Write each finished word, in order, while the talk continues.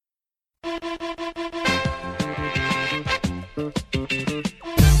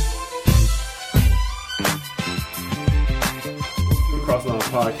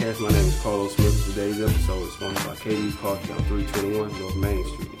Podcast. My name is Carlos Smith. Today's episode is sponsored by KD Car Care on 321 North Main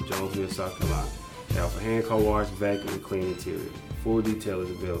Street in Jonesville, South Carolina. They offer hand car wash, vacuum, and clean interior. Full detail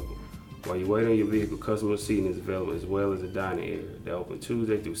is available. While you wait on your vehicle, customer seating is available as well as a dining area. They're open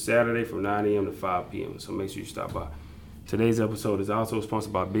Tuesday through Saturday from 9 a.m. to 5 p.m., so make sure you stop by. Today's episode is also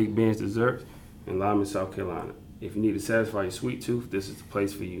sponsored by Big Ben's Desserts in Lyman, South Carolina. If you need to satisfy your sweet tooth, this is the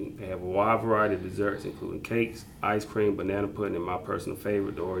place for you. They have a wide variety of desserts, including cakes, ice cream, banana pudding, and my personal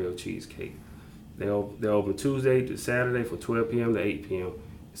favorite, the Oreo cheesecake. They're open Tuesday to Saturday from 12 p.m. to 8 p.m.,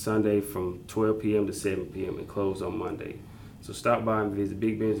 Sunday from 12 p.m. to 7 p.m., and closed on Monday. So stop by and visit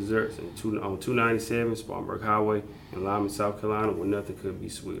Big Ben's Desserts on 297 Spartanburg Highway in Lyman, South Carolina, where nothing could be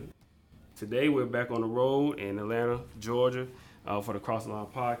sweeter. Today we're back on the road in Atlanta, Georgia, for the Cross the Line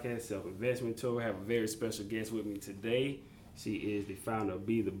Podcast Self-Investment Tour. I have a very special guest with me today. She is the founder of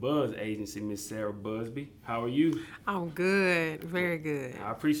Be The Buzz Agency, Miss Sarah Busby. How are you? I'm good, very good. I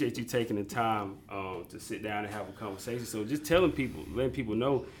appreciate you taking the time to sit down and have a conversation. So just letting people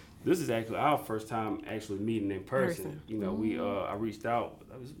know, this is actually our first time actually meeting in person. You know, I reached out,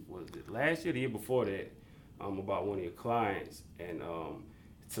 was it last year, the year before that, about one of your clients, and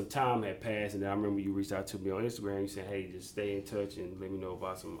some time had passed, and then I remember you reached out to me on Instagram. You said, hey, just stay in touch and let me know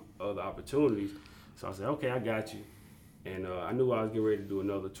about some other opportunities. So I said, okay, I got you. And I knew I was getting ready to do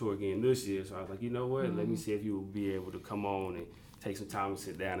another tour again this year, so I was like, you know what, let me see if you will be able to come on and take some time to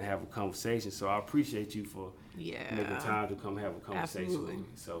sit down and have a conversation. So I appreciate you for making time to come have a conversation with me.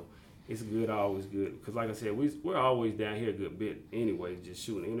 So it's good, always good. Because like I said, we're always down here a good bit anyway, just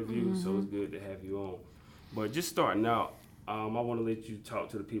shooting interviews, so it's good to have you on. But just starting out, I want to let you talk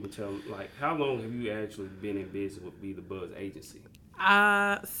to the people, tell them, like, how long have you actually been in business with Be The Buzz Agency?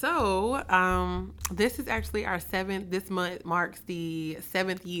 This is actually this month marks the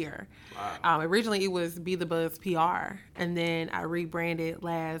 7th year. Wow. Originally it was Be The Buzz PR, and then I rebranded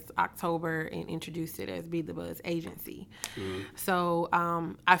last October and introduced it as Be The Buzz Agency. Mm-hmm. So,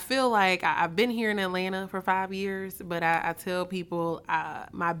 I feel like I've been here in Atlanta for 5 years, but I tell people,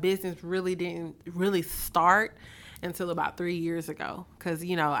 my business really didn't really start until about 3 years ago, because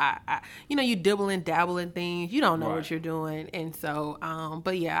you dibble and dabble in things, you don't know what you're doing, and so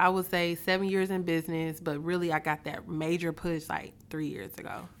but yeah, I would say 7 years in business, but really I got that major push like 3 years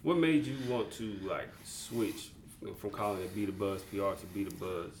ago. What made you want to like switch from calling it Be The Buzz PR to Be The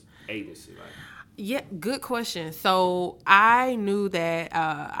Buzz Agency? Yeah, good question. So I knew that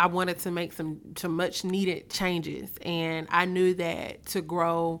I wanted to make some much needed changes, and I knew that to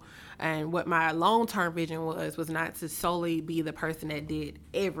grow, and what my long-term vision was not to solely be the person that did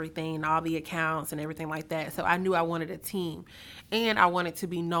everything, all the accounts and everything like that. So I knew I wanted a team, and I wanted to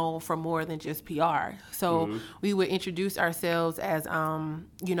be known for more than just PR. So we would introduce ourselves as,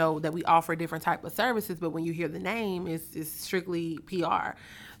 that we offer different type of services, but when you hear the name, it's strictly PR.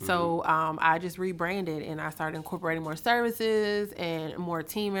 So I just rebranded, and I started incorporating more services and more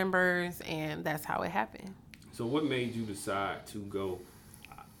team members, and that's how it happened. So what made you decide to go,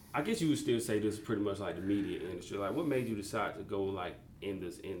 I guess you would still say this is pretty much like the media industry. Like, what made you decide to go like in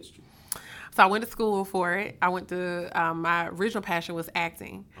this industry? So I went to school for it. I went to, my original passion was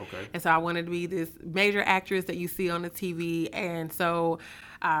acting. Okay. And so I wanted to be this major actress that you see on the TV. And so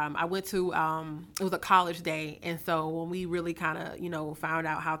I went to, it was a college day. And so when we really kind of, found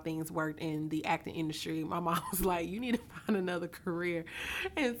out how things worked in the acting industry, my mom was like, you need to find another career.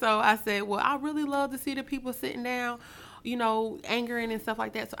 And so I said, well, I really love to see the people sitting down, angering and stuff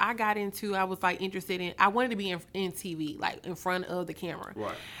like that. So I was like interested I wanted to be in TV, like in front of the camera.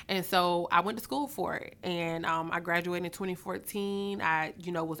 Right. And so I went to school for it. And I graduated in 2014. I,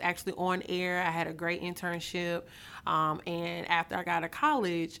 was actually on air. I had a great internship. And after I got out of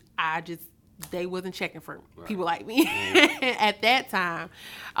college, they wasn't checking for people like me at that time.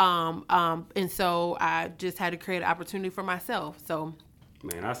 And so I just had to create an opportunity for myself. So,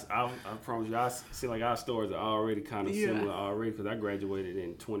 man, I promise you, I see like our stories are already kind of similar already, because I graduated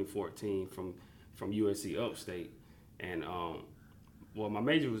in 2014 from USC Upstate, and my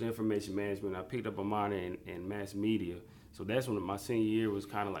major was information management. I picked up a minor in mass media, so that's when my senior year was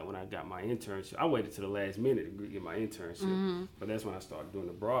kind of like when I got my internship. I waited to the last minute to get my internship, but that's when I started doing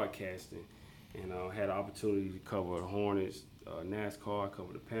the broadcasting, and had an opportunity to cover the Hornets, NASCAR,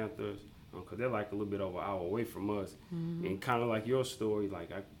 cover the Panthers. Because they're like a little bit over an hour away from us. And kind of like your story,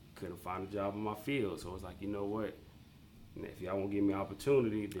 like I couldn't find a job in my field. So I was like, you know what? If y'all won't give me an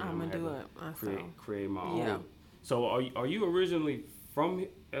opportunity, then I'm going to have to create my own. So are you originally from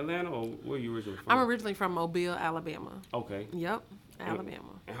Atlanta, or where are you originally from? I'm originally from Mobile, Alabama. Okay. Yep,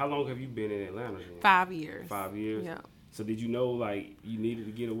 Alabama. And how long have you been in Atlanta then? 5 years. 5 years? Yep. So did you know like you needed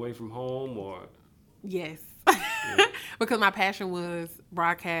to get away from home, or? Yes. because my passion was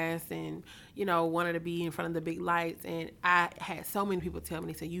broadcast and, wanted to be in front of the big lights. And I had so many people tell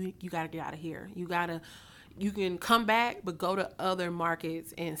me, they said, you got to get out of here. You can come back, but go to other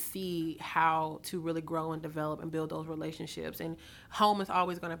markets and see how to really grow and develop and build those relationships. And home is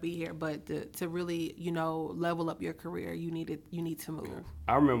always going to be here, but to really, level up your career, you need to move. Okay.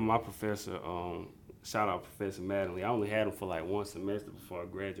 I remember my professor, shout out Professor Mattingly. I only had him for like one semester before I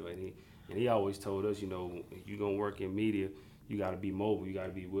graduated. And he always told us, if you're going to work in media, you got to be mobile. You got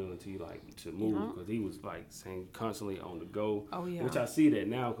to be willing to move. Because he was like saying constantly on the go. Oh, yeah. Which I see that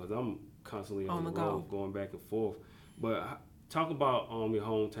now because I'm constantly on the road, going back and forth. But talk about your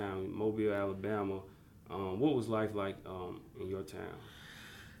hometown, Mobile, Alabama. What was life like in your town?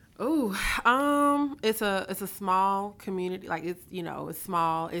 It's a small community. Like it's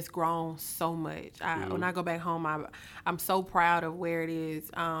small. It's grown so much. When I go back home, I'm so proud of where it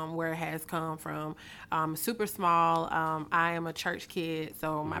is, where it has come from. Super small. I am a church kid,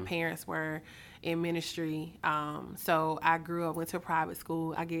 so my parents were in ministry. So I grew up, went to a private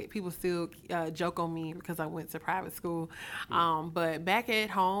school. People still joke on me because I went to private school. But back at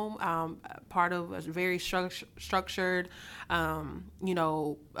home, part of a very structured,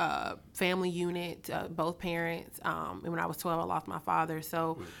 family unit, both parents. And when I was 12, I lost my father.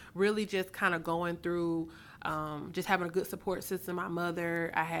 So really just kind of going through just having a good support system. My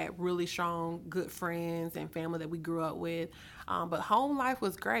mother, I had really strong, good friends and family that we grew up with. But home life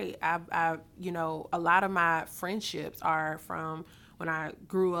was great. A lot of my friendships are from when I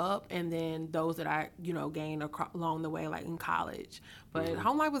grew up, and then those that I, gained along the way, like in college. But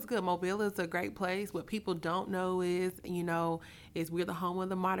home life was good. Mobile is a great place. What people don't know is we're the home of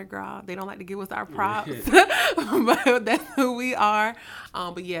the Mardi Gras. They don't like to give us our props, but that's who we are.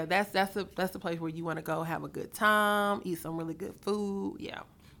 But yeah, that's the place where you want to go have a good time, eat some really good food. Yeah.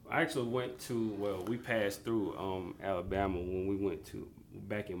 I actually we passed through Alabama when we went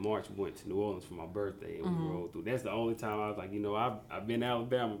back in March. We went to New Orleans for my birthday, and we rode through. That's the only time I was like, I've been to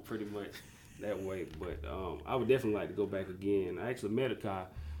Alabama pretty much that way. But I would definitely like to go back again. I actually met a guy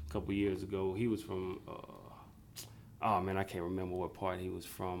a couple years ago. He was from, I can't remember what part he was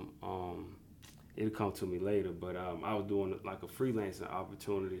from. It'll come to me later. But I was doing like a freelancing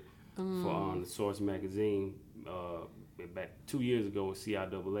opportunity for the Source magazine. Back 2 years ago with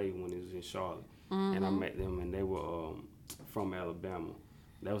CIAA when it was in Charlotte, and I met them, and they were from Alabama.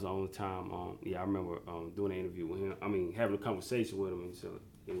 That was the only time. I remember doing an interview with him. I mean, having a conversation with him, and so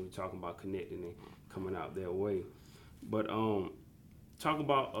we were talking about connecting and coming out their way. But talk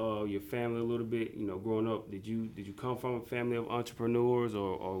about your family a little bit. Growing up, did you come from a family of entrepreneurs,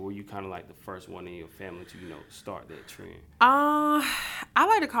 or were you kind of like the first one in your family to start that trend? I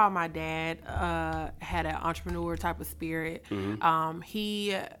like to call my dad had an entrepreneur type of spirit.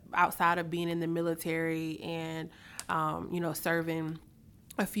 He, outside of being in the military and serving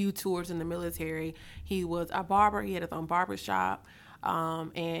a few tours in the military, he was a barber. He had his own barber shop.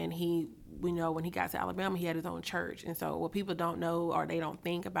 And he, when he got to Alabama, he had his own church. And so what people don't know or they don't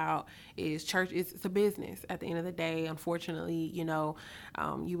think about is church it's a business at the end of the day. Unfortunately,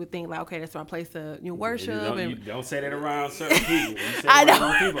 you would think like, okay, that's my place to worship. You don't say that around certain people. I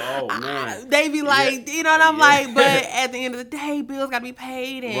know. People, oh, man. They be like, and I'm like, but at the end of the day, bills got to be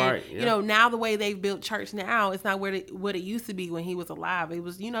paid. And, now the way they've built church now, it's not what it used to be when he was alive. It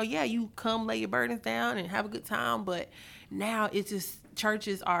was, you come lay your burdens down and have a good time, but now it's just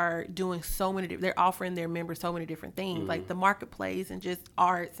churches are doing so many. They're offering their members so many different things, like the marketplace and just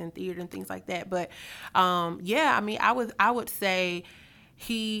arts and theater and things like that. But I would say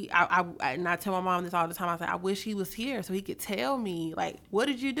and I tell my mom this all the time. I say I wish he was here so he could tell me like, what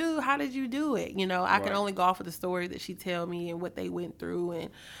did you do? How did you do it? I can only go off of the story that she tell me and what they went through.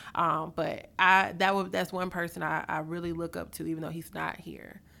 And but that's one person I really look up to, even though he's not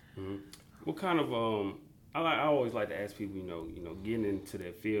here. What kind of I always like to ask people, getting into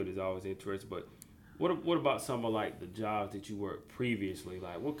that field is always interesting, but what about some of like the jobs that you worked previously?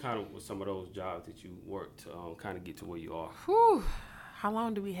 Like what kind of were some of those jobs that you worked to kind of get to where you are? Whew. How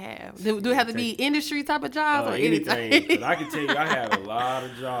long do we have? Do it have to be industry type of jobs or anything? 'Cause I can tell you I have a lot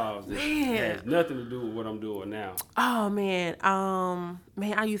of jobs that has nothing to do with what I'm doing now. Oh, man.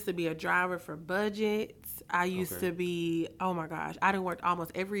 I used to be a driver for Budgets. I used to be, oh my gosh, I done worked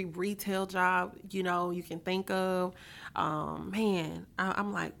almost every retail job, you can think of.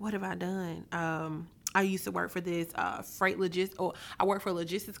 I'm like, what have I done? I used to work for this freight logistics, I worked for a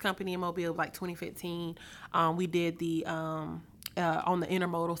logistics company in Mobile like 2015. We did the on the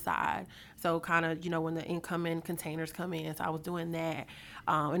intermodal side. So kind of, when the incoming containers come in. So I was doing that.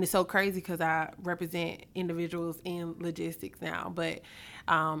 And it's so crazy because I represent individuals in logistics now. But,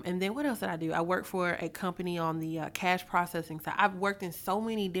 and then what else did I do? I work for a company on the cash processing side. I've worked in so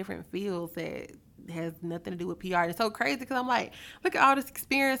many different fields that has nothing to do with PR. And it's so crazy because I'm like, look at all this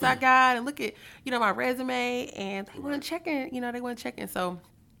experience I got and look at, my resume, and they weren't checking. So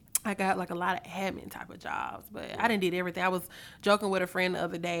I got like a lot of admin type of jobs, but I didn't did everything. I was joking with a friend the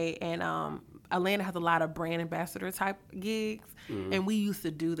other day, and Atlanta has a lot of brand ambassador type gigs, and we used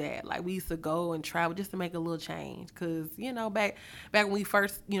to do that. Like we used to go and travel just to make a little change, because back when we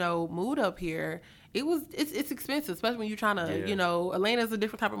first moved up here, it's expensive, especially when you're trying to Atlanta's a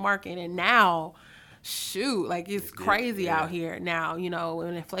different type of market, and now. Shoot, like it's crazy out here now, in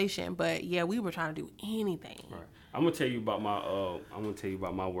inflation. But yeah, we were trying to do anything. Right. I'm gonna tell you about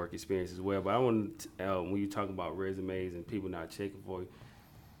my work experience as well. But I want to, when you talk about resumes and people not checking for you,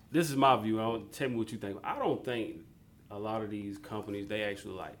 this is my view. Tell me what you think. I don't think a lot of these companies, they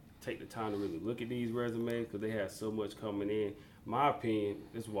actually like take the time to really look at these resumes because they have so much coming in. My opinion,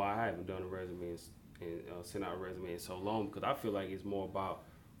 this is why I haven't done a resume and sent out a resume in so long, because I feel like it's more about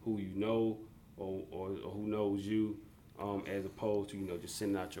who you know or who knows you. As opposed to just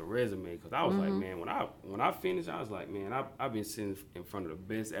sending out your resume, because I was like, man, when I finished, I was like, man, I've been sitting in front of the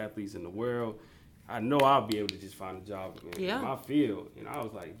best athletes in the world. I know I'll be able to just find a job in my field. And I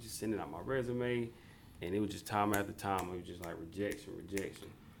was like, just sending out my resume, and it was just time after time, it was just like rejection.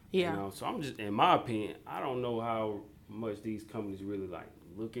 Yeah. So I'm just, in my opinion, I don't know how much these companies really like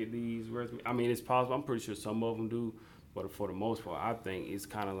look at these resumes. I mean, it's possible. I'm pretty sure some of them do, but for the most part, I think it's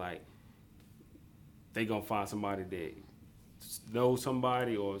kind of like they gonna find somebody that know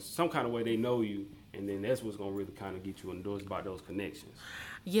somebody or some kind of way they know you, and then that's what's gonna really kind of get you endorsed by those connections.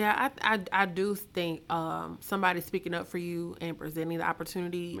 Yeah, I do think somebody speaking up for you and presenting the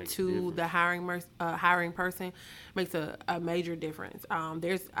opportunity to the hiring person makes a major difference.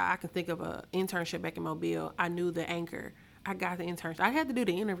 I can think of an internship back in Mobile. I knew the anchor. I got the internship. I had to do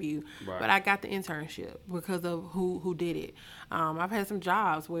the interview, but I got the internship because of who did it. I've had some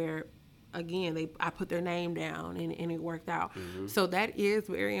jobs where, again, I put their name down and it worked out. So that is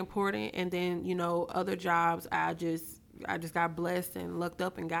very important. And then, other jobs, I just got blessed and looked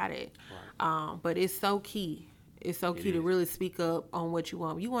up and got it. Right. But it's so key. It's so key to really speak up on what you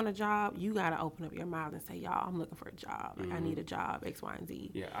want. If you want a job, you got to open up your mouth and say, y'all, I'm looking for a job. Like, I need a job, X, Y, and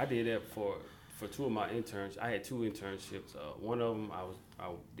Z. Yeah, I did that for two of my interns. I had two internships. One of them, I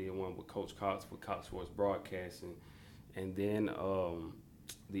did one with Coach Cox with Cox Sports Broadcasting. And then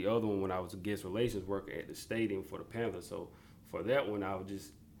the other one, when I was a guest relations worker at the stadium for the Panthers. So for that one, I was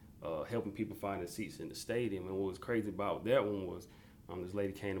just helping people find the seats in the stadium. And what was crazy about that one was this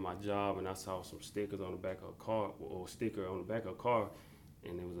lady came to my job, and I saw some stickers on the back of her car, or a sticker on the back of her car,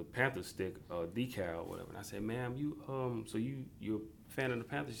 and it was a Panther stick, decal or whatever. And I said, ma'am, you're a fan of the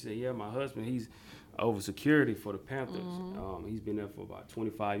Panthers? She said, yeah, my husband, he's over security for the Panthers. He's been there for about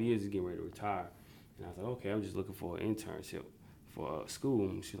 25 years. He's getting ready to retire. And I said, okay, I'm just looking for an internship for school.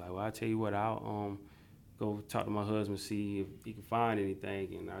 And she's like, well, I'll tell you what, I'll go talk to my husband, see if he can find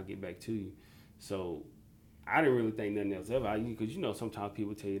anything, and I'll get back to you. So I didn't really think nothing else of it, because sometimes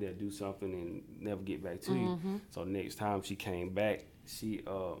people tell you they'll do something and never get back to you. So next time she came back, she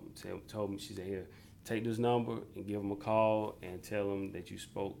told me, she said, here, take this number and give him a call and tell him that you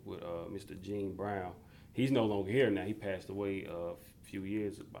spoke with Mr. Gene Brown. He's no longer here now. He passed away a few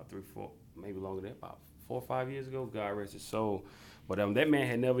years, about 3, 4, maybe longer than that, about 4 or 5 years ago. God rest his soul. But that man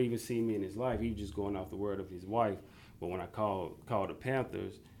had never even seen me in his life. He was just going off the word of his wife. But when I called the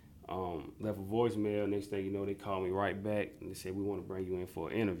Panthers, left a voicemail. Next thing you know, they called me right back, and they said, we want to bring you in for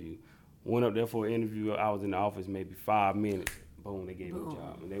an interview. Went up there for an interview. I was in the office maybe 5 minutes. Boom, they gave me a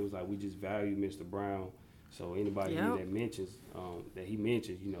job. And they was like, we just value Mr. Brown. So anybody that mentions, that he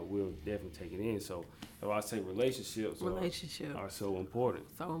mentions, we'll definitely take it in. So I say relationships are so important.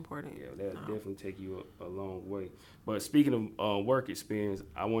 So important. Yeah, they'll definitely take you a long way. But speaking of work experience,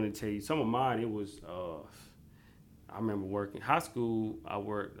 I want to tell you some of mine. It was, I remember working high school. I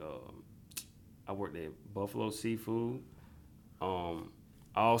worked at Buffalo Seafood. I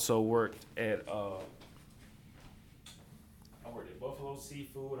also worked at Buffalo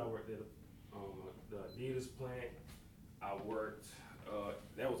Seafood. I worked at the Adidas plant. I worked,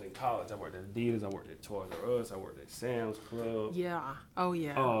 that was in college. I worked at Adidas. I worked at Toys R Us. I worked at Sam's Club. Yeah. Oh,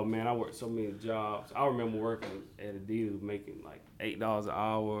 yeah. Oh, man, I worked so many jobs. I remember working at Adidas, making like $8 an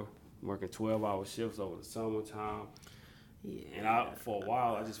hour, working 12-hour shifts over the summertime. Yeah. And for a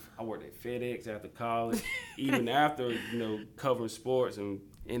while, I worked at FedEx after college, even after, covering sports and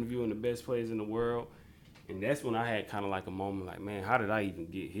interviewing the best players in the world. And that's when I had kind of like a moment like, man, how did I even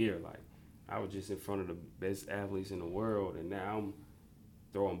get here? Like, I was just in front of the best athletes in the world, and now I'm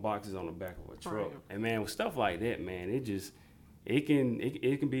throwing boxes on the back of a truck. Right. And man, with stuff like that, man, it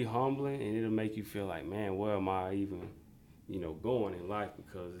can be humbling, and it'll make you feel like, man, where am I even, going in life?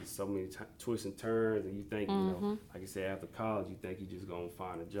 Because there's so many twists and turns, and you think, like you said, after college, you think you're just gonna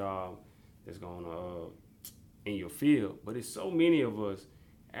find a job that's gonna in your field, but it's so many of us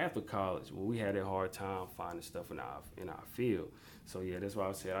after college where we had a hard time finding stuff in our field. So yeah, that's why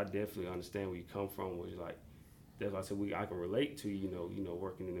I said I definitely understand where you come from. Where like, that's why I said I can relate to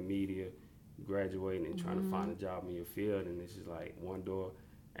working in the media, graduating and trying to find a job in your field, and it's just like one door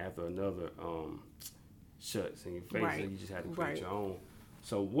after another shuts in your face, right. And you just had to create your own.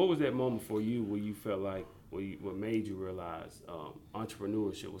 So what was that moment for you where you felt like what made you realize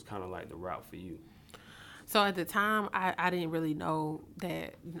entrepreneurship was kind of like the route for you? So at the time, I didn't really know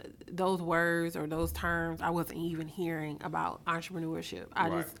that those words or those terms, I wasn't even hearing about entrepreneurship.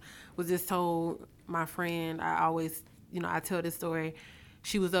 I was just told, my friend, I always, I tell this story,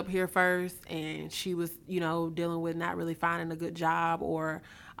 she was up here first and she was, dealing with not really finding a good job, or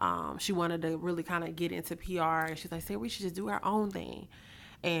she wanted to really kind of get into PR. And she's like, we should just do our own thing.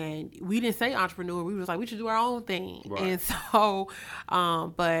 And we didn't say entrepreneur. We was like, we should do our own thing. Right. And so,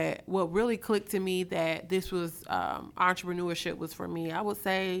 but what really clicked to me that this was entrepreneurship was for me, I would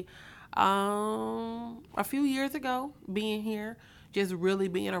say a few years ago, being here, just really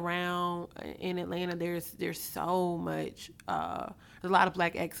being around in Atlanta. There's so much, there's a lot of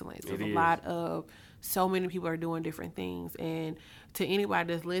Black excellence. There's a lot of, so many people are doing different things. And to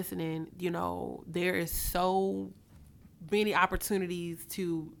anybody that's listening, there is so many opportunities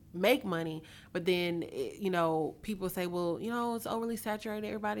to make money, but then people say, well, it's overly saturated,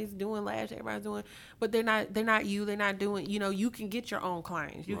 everybody's doing lash, everybody's doing, but they're not doing, you can get your own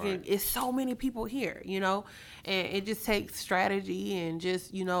clients, it's so many people here, and it just takes strategy and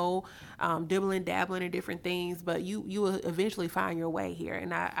just dibbling dabbling in different things, but you will eventually find your way here.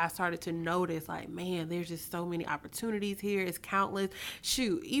 And I started to notice, like, man, there's just so many opportunities here. It's countless.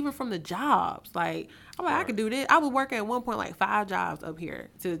 Shoot, even from the jobs, like, I'm like, I could do this. I was working at one point like 5 jobs up here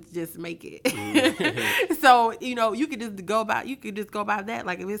to just make it. So, you could just go about that.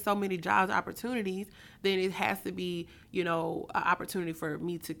 Like, if there's so many jobs, opportunities, then it has to be, an opportunity for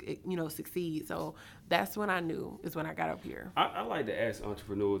me to, succeed. So that's when I knew, is when I got up here. I like to ask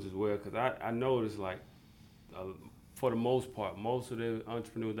entrepreneurs as well, because I noticed, like, for the most part, most of the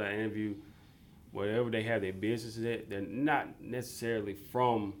entrepreneurs that I interview, wherever they have their businesses at, they're not necessarily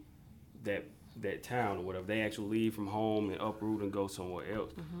from that town or whatever. They actually leave from home and uproot and go somewhere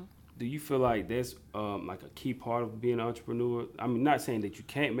else. Mm-hmm. Do you feel like that's like a key part of being an entrepreneur? I mean, not saying that you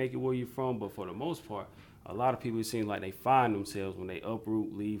can't make it where you're from, but for the most part, a lot of people, it seems like they find themselves when they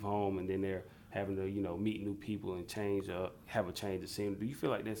uproot, leave home, and then they're having to, meet new people and have a change of scenery. Do you feel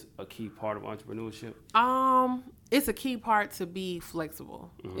like that's a key part of entrepreneurship? It's a key part to be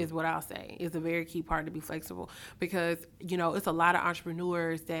flexible, is what I'll say. It's a very key part to be flexible, because, it's a lot of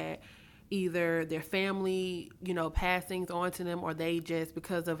entrepreneurs that either their family, passed things on to them, or they just,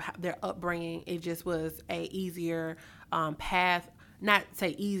 because of their upbringing, it just was a easier path. Not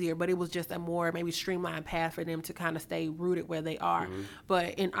say easier, but it was just a more maybe streamlined path for them to kind of stay rooted where they are. Mm-hmm.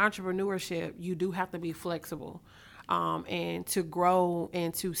 But in entrepreneurship, you do have to be flexible, and to grow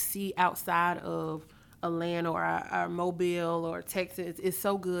and to see outside of Atlanta or Mobile or Texas. It's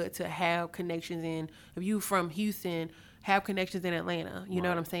so good to have connections in. If you from Houston, have connections in Atlanta, you know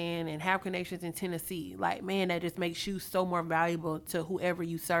what I'm saying, and have connections in Tennessee. Like, man, that just makes you so more valuable to whoever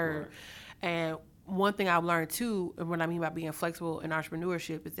you serve. Right. And one thing I've learned too, and what I mean by being flexible in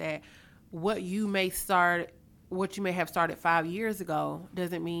entrepreneurship, is that what you may have started 5 years ago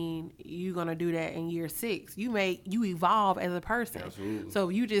doesn't mean you're going to do that in year 6. You evolve as a person. Absolutely. So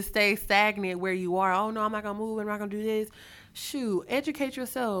you just stay stagnant where you are. Oh no, I'm not going to move. I'm not going to do this. Shoot, educate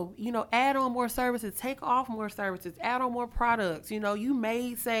yourself, add on more services, take off more services, add on more products. You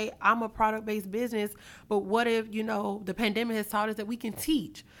may say I'm a product-based business, but what if, the pandemic has taught us that we can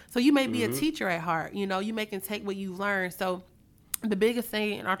teach. So you may be a teacher at heart, you may can take what you've learned. So the biggest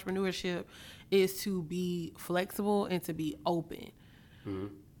thing in entrepreneurship is to be flexible and to be open. Mm-hmm.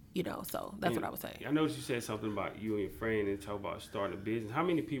 So that's what I would say. I noticed you said something about you and your friend and talk about starting a business. How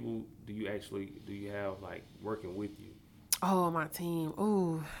many people do you have like working with you? Oh, my team.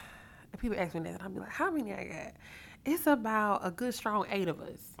 Ooh. If people ask me that, I'll be like, how many I got? It's about a good strong 8 of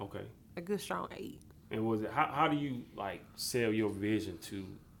us. Okay. A good strong 8. And was it how do you like sell your vision to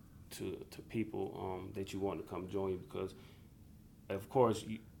people that you want to come join you? Because of course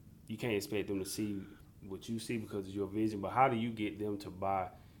you can't expect them to see what you see because it's your vision, but how do you get them to buy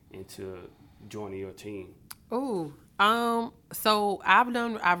into joining your team? Ooh. So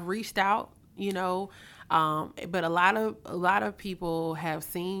I've reached out, but a lot of people have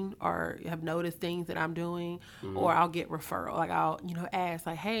seen or have noticed things that I'm doing, or I'll get referral. Like I'll, ask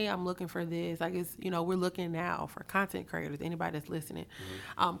like, hey, I'm looking for this. Like it's, we're looking now for content creators, anybody that's listening,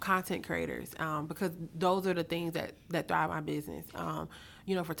 content creators, because those are the things that thrive my business.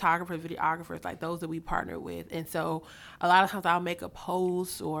 Photographers, videographers, like those that we partner with. And so a lot of times I'll make a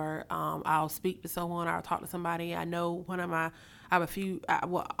post or I'll speak to someone or I'll talk to somebody. I know I have a few,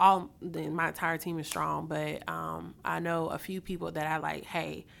 my entire team is strong, but I know a few people that I like,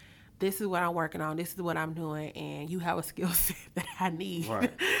 hey, this is what I'm working on. This is what I'm doing. And you have a skill set that I need.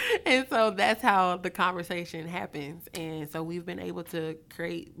 Right. And so that's how the conversation happens. And so we've been able to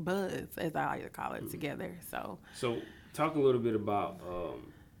create buzz, as I like to call it, together. So talk a little bit about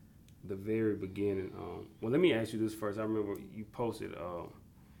the very beginning. Well, let me ask you this first. I remember you posted,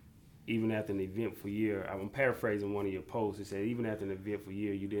 even after an eventful year, I'm paraphrasing one of your posts. It said, even after an eventful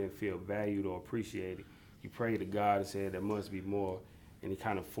year, you didn't feel valued or appreciated. You prayed to God and said, there must be more. And He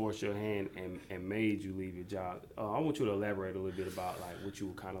kind of forced your hand and made you leave your job. I want you to elaborate a little bit about like what you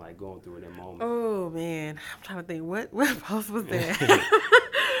were kind of like going through in that moment. Oh, man. I'm trying to think. What post was that?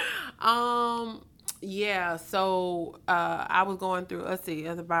 Yeah, so I was going through,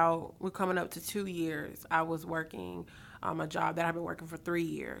 we're coming up to 2 years. I was working a job that I've been working for 3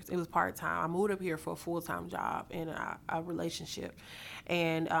 years. It was part-time. I moved up here for a full-time job in a relationship,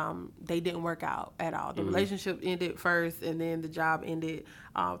 and they didn't work out at all. The relationship ended first, and then the job ended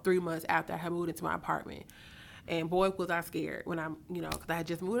 3 months after I had moved into my apartment. And boy, was I scared when because I had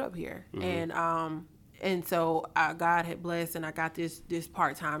just moved up here. And so God had blessed, and I got this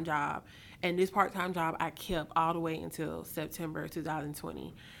part-time job. And this part-time job I kept all the way until September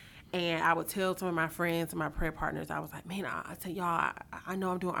 2020. And I would tell some of my friends and my prayer partners, I was like, man, I tell y'all, I know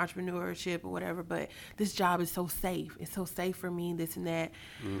I'm doing entrepreneurship or whatever, but this job is so safe. It's so safe for me, this and that.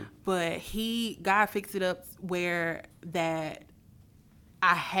 But God fixed it up where that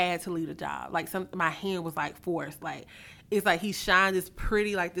I had to leave the job. Like my hand was like forced. Like it's like He shined this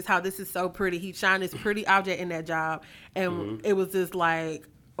pretty, like this is so pretty. He shined this pretty object in that job. And it was just like,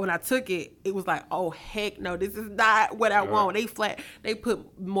 when I took it, it was like, oh heck no, this is not what I want. They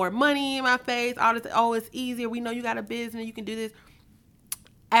put more money in my face. All this, oh, it's easier. We know you got a business, you can do this.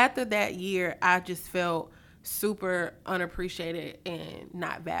 After that year, I just felt super unappreciated and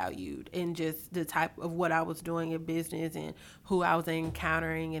not valued in just the type of what I was doing in business and who I was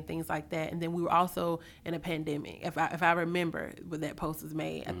encountering and things like that. And then we were also in a pandemic. If I remember when that post was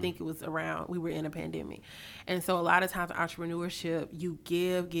made, I think it was around, we were in a pandemic. And so a lot of times in entrepreneurship, you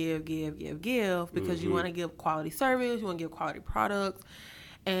give because you want to give quality service, you want to give quality products.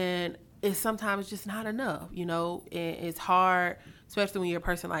 And sometimes just not enough, and it's hard, especially when you're a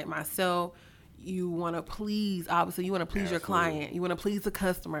person like myself. You want to please, obviously, you want to please your client. You want to please the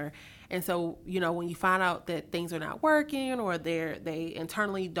customer. And so, when you find out that things are not working or they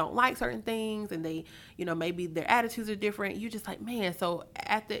internally don't like certain things and they, maybe their attitudes are different, you're just like, man. So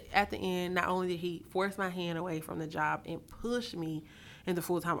at the end, not only did He force my hand away from the job and push me into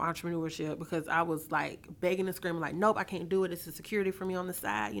full-time entrepreneurship because I was like begging and screaming like, nope, I can't do it. It's a security for me on the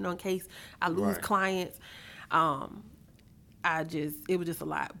side, in case I lose clients. It was just a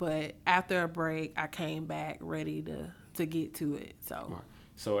lot. But after a break, I came back ready to get to it.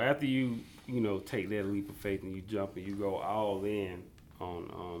 So after you take that leap of faith and you jump and you go all in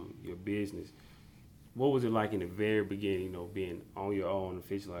on your business, what was it like in the very beginning, being on your own and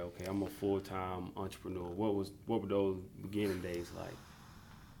feeling like, okay, I'm a full-time entrepreneur? What were those beginning days like?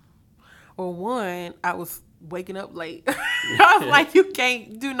 Well, one, I was waking up late. I was like, you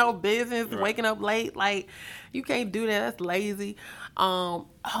can't do no business waking up late. Like, you can't do that. That's lazy. Oh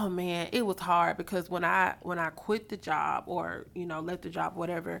man, it was hard because when I quit the job or left the job,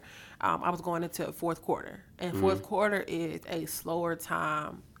 whatever, I was going into fourth quarter, and fourth quarter is a slower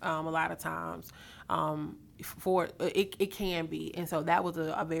time. A lot of times, for it can be, and so that was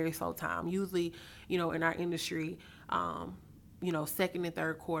a very slow time. Usually, in our industry. Second and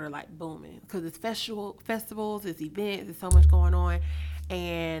third quarter, like booming because it's festivals, it's events, there's so much going on.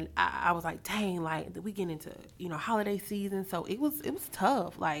 And I was like, dang, like we get into, holiday season. So it was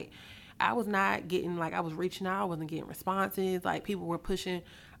tough. Like I was not getting, like I was reaching out, I wasn't getting responses. Like people were pushing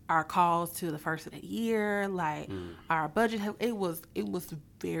our calls to the first of the year. Like our budget, it was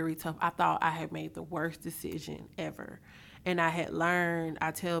very tough. I thought I had made the worst decision ever. And I had learned,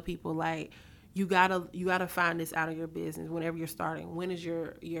 I tell people like, you gotta find this out of your business whenever you're starting. When is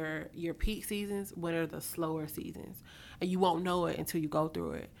your peak seasons? When are the slower seasons? And you won't know it until you go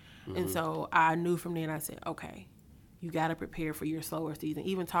through it. And so I knew from then. I said, okay, you got to prepare for your slower season.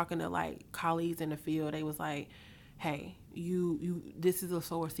 Even talking to like colleagues in the field, they was like, hey, you this is a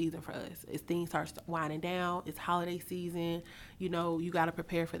slower season for us. As things start winding down, it's holiday season, you know, you got to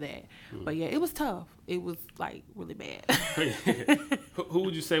prepare for that. But yeah, it was tough. It was like really bad. Who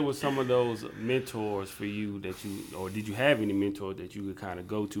would you say was some of those mentors for you that you, or did you have any mentors that you could kind of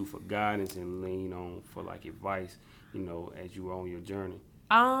go to for guidance and lean on for like advice, you know, as you were on your journey?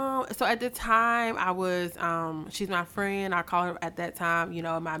 So at the time I was, she's my friend. I call her at that time, you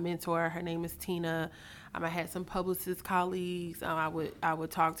know, my mentor. Her name is Tina. I had some publicist colleagues. I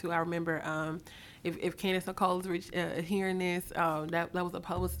would talk to. I remember, if Candace Nicole is hearing this, that was a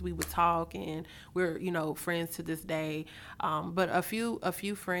publicist. We would talk, and we're, you know, friends to this day. But a few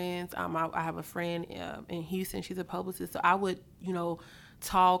friends. I have a friend in Houston. She's a publicist, so I would, you know,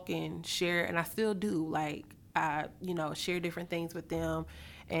 talk and share, and I still do. Like, I, you know, share different things with them,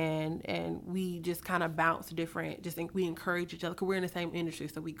 and we just kind of bounce different. Just think we encourage each other because we're in the same industry,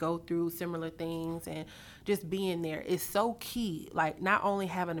 so we go through similar things, and just being there is so key. Like, not only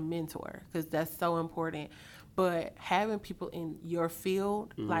having a mentor, because that's so important, but having people in your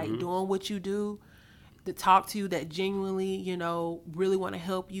field, like doing what you do, to talk to you that genuinely, you know, really want to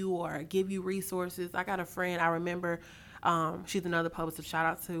help you or give you resources. I got a friend, I remember. She's another publicist. Shout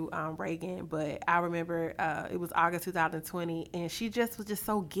out to Reagan. But I remember it was August 2020, and she just was just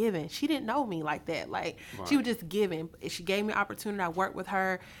so giving. She didn't know me like that. Like, right. She was just giving. She gave me an opportunity. I worked with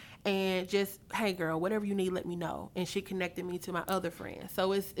her, and just, hey girl, whatever you need, let me know. And she connected me to my other friends.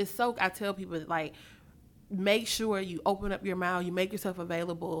 So it's so, I tell people, like, make sure you open up your mouth, you make yourself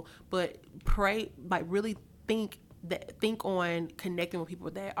available, but pray, like, really think on connecting with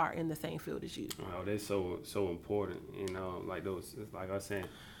people that are in the same field as you. Wow, that's so important. And like those, like I was saying,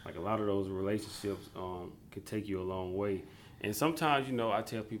 like a lot of those relationships can take you a long way. And sometimes, you know, I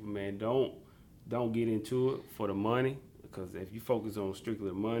tell people, man, don't get into it for the money, because if you focus on strictly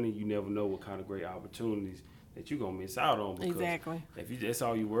the money, you never know what kind of great opportunities that you're gonna miss out on. Exactly. If that's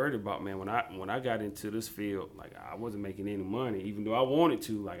all you worried about, man. When I got into this field, like, I wasn't making any money, even though I wanted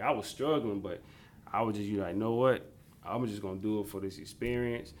to. Like, I was struggling, but I was just, you like, know what? I'm just gonna do it for this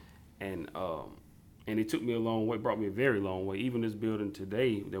experience, and it took me a long way, brought me a very long way. Even this building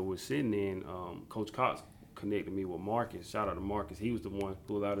today that we're sitting in, Coach Cox connected me with Marcus. Shout out to Marcus. He was the one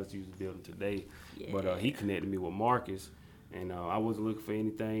who allowed us to use the building today. Yeah. But he connected me with Marcus, and I wasn't looking for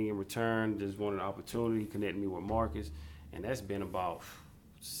anything in return. Just wanted an opportunity. He connected me with Marcus, and that's been about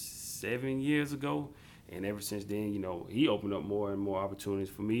 7 years ago. And ever since then, you know, he opened up more and more opportunities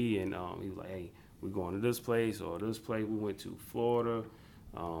for me, and he was like, hey, we're going to this place or this place. We went to Florida.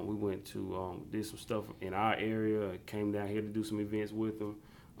 We went to, did some stuff in our area. Came down here to do some events with him.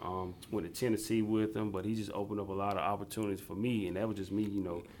 Went to Tennessee with him. But he just opened up a lot of opportunities for me. And that was just me, you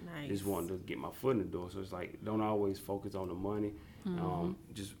know, just wanting to get my foot in the door. So it's like, don't always focus on the money.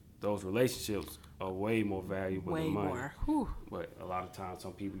 Just those relationships are way more valuable than money. Way more. Whew. But a lot of times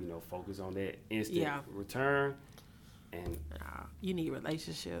some people, you know, focus on that instant return. And you need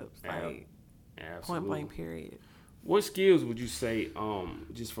relationships. Like, absolutely. Point blank, period. What skills would you say,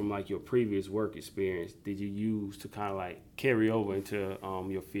 just from like your previous work experience, did you use to kind of like carry over into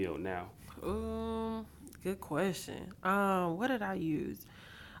your field now? Good question. What did I use?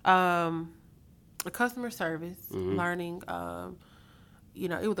 The customer service, learning. You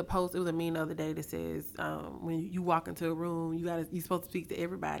know, it was a meme the other day that says when you walk into a room, you're supposed to speak to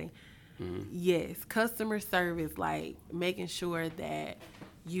everybody. Yes, customer service, like making sure that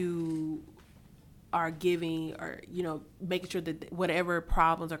you are giving, or, you know, making sure that whatever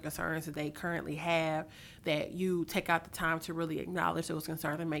problems or concerns that they currently have, that you take out the time to really acknowledge those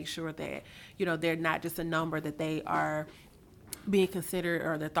concerns and make sure that, you know, they're not just a number, that they are being considered,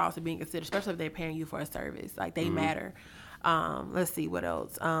 or their thoughts are being considered, especially if they're paying you for a service. Like, they matter. Let's see, what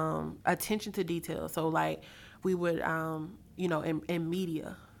else? Attention to detail. So, like, we would, you know, in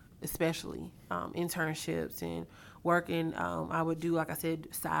media, especially, internships and working, I would do, like I said,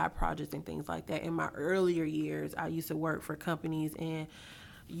 side projects and things like that. In my earlier years, I used to work for companies, and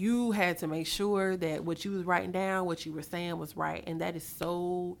you had to make sure that what you was writing down, what you were saying was right. And that is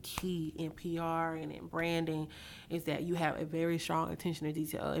so key in PR and in branding, is that you have a very strong attention to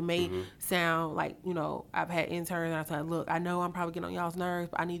detail. It may sound like, you know, I've had interns and I said, look, I know I'm probably getting on y'all's nerves,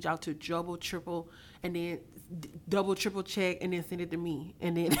 but I need y'all to double, triple, and then double, triple check, and then send it to me,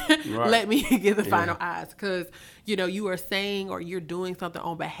 and then let me get the final eyes. Because, you know, you are saying, or you're doing something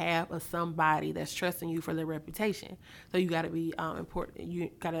on behalf of somebody that's trusting you for their reputation. So you got to be important.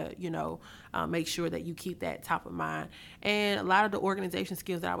 You got to, you know, make sure that you keep that top of mind. And a lot of the organization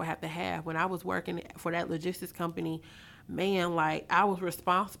skills that I would have to have when I was working for that logistics company, man, like I was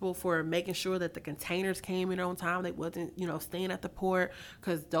responsible for making sure that the containers came in on time. They wasn't, staying at the port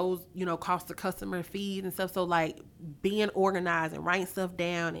because those, cost the customer fees and stuff. So like being organized and writing stuff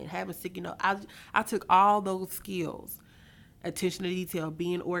down and having sick, I took all those skills, attention to detail,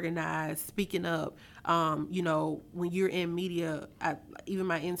 being organized, speaking up. When you're in media, even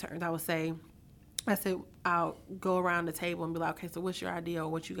my interns, I said, I'll go around the table and be like, okay, so what's your idea or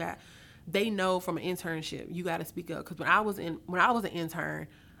what you got? They know from an internship, you got to speak up. Because when I was an intern,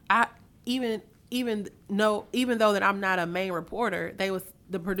 even though that I'm not a main reporter,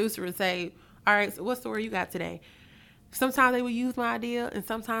 the producer would say, all right, so what story you got today? Sometimes they would use my idea and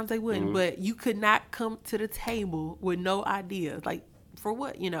sometimes they wouldn't, mm-hmm. but you could not come to the table with no ideas. Like, for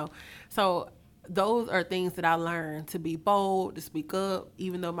what, So those are things that I learned, to be bold, to speak up,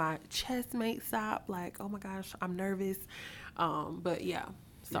 even though my chest may stop, like, oh my gosh, I'm nervous. But yeah,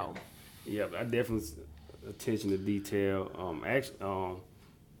 so. Yeah, I definitely attention to detail.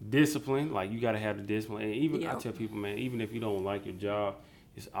 Discipline, like you got to have the discipline. And even I tell people, man, even if you don't like your job,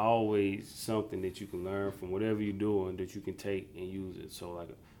 it's always something that you can learn from whatever you're doing that you can take and use it. So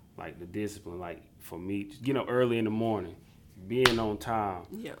like the discipline, like for me, just get up early in the morning, being on time.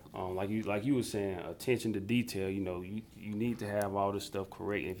 Yeah. Like you were saying, attention to detail. You need to have all this stuff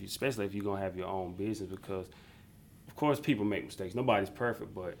correct, especially if you're gonna have your own business, because of course people make mistakes. Nobody's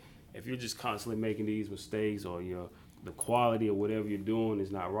perfect, but if you're just constantly making these mistakes or the quality of whatever you're doing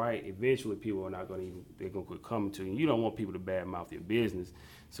is not right, eventually people are not they're going to quit coming to you. And you don't want people to badmouth your business.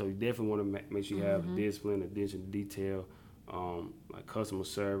 So you definitely want to make sure you have discipline, attention to detail, like customer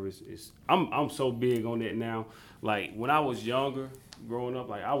service. I'm so big on that now. Like when I was younger, growing up,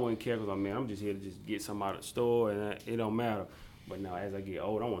 like I wouldn't care because I'm just here to just get something out of the store and it don't matter. But now as I get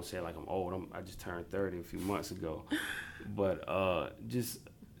old, I want to say like I'm old. I just turned 30 a few months ago. But just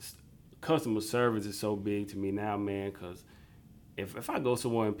customer service is so big to me now, man, because if I go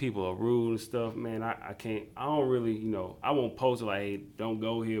somewhere and people are rude and stuff, man, I don't really, I won't post it like, hey, don't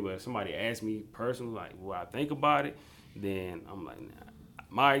go here. But if somebody asks me personally, like, what I think about it, then I'm like, nah,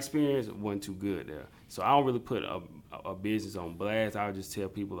 my experience wasn't too good there. So I don't really put a business on blast. I would just tell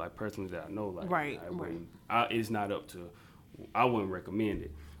people, like, personally that I know, like, right. It's not up to, I wouldn't recommend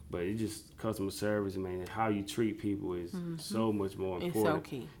it. But it's just customer service, man. How you treat people is so much more important. It's so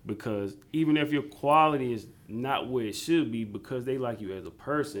key. Because even if your quality is not where it should be, because they like you as a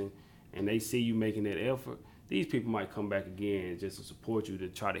person and they see you making that effort, these people might come back again just to support you, to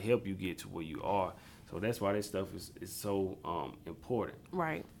try to help you get to where you are. So that's why this stuff is so important.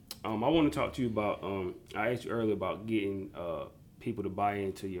 Right. I want to talk to you about, I asked you earlier about getting people to buy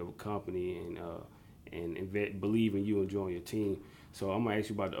into your company and believe in you and join your team. So I'm going to ask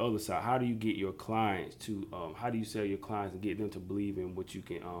you about the other side. How do you get your clients to, how do you sell your clients and get them to believe in what you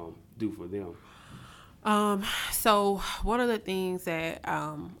can do for them? So one of the things that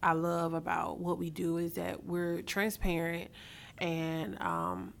I love about what we do is that we're transparent, and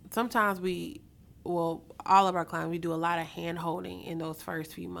sometimes all of our clients, we do a lot of hand holding in those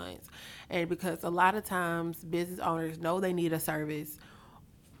first few months. And because a lot of times business owners know they need a service,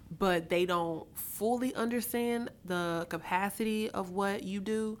 but they don't fully understand the capacity of what you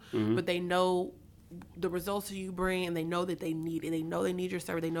do, but they know the results that you bring, and they know that they need it. They know they need your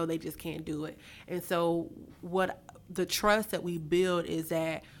service. They know they just can't do it. And so what the trust that we build is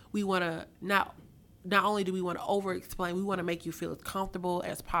that we want to not only do we want to over-explain, we want to make you feel as comfortable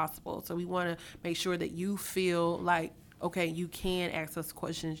as possible. So we want to make sure that you feel like, okay, you can ask us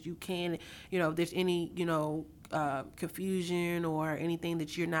questions. You can, if there's any, confusion or anything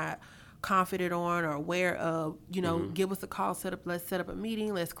that you're not confident on or aware of, give us a call, let's set up a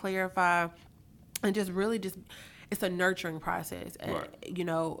meeting, let's clarify, and it's a nurturing process. Right.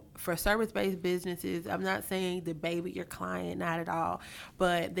 And, for service-based businesses, I'm not saying to baby your client, not at all,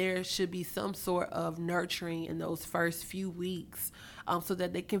 but there should be some sort of nurturing in those first few weeks, so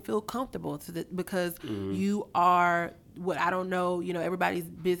that they can feel comfortable, because you are, I don't know, everybody's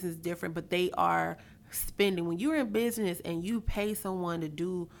business is different, but they are spending. When you're in business and you pay someone to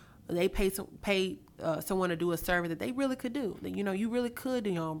do, someone to do a service that they really could do. You really could do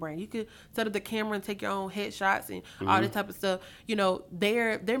your own brand. You could set up the camera and take your own headshots and all that type of stuff.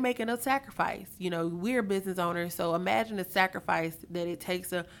 They're making a sacrifice. We're business owners, so imagine the sacrifice that it takes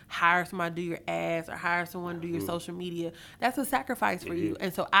to hire somebody to do your ads or hire someone to do your social media. That's a sacrifice for you.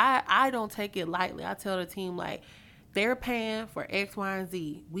 And so I don't take it lightly. I tell the team, like, they're paying for X, Y, and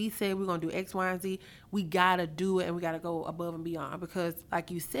Z. We said we're going to do X, Y, and Z. We got to do it, and we got to go above and beyond. Because,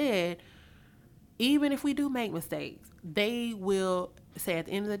 like you said, even if we do make mistakes, they will say at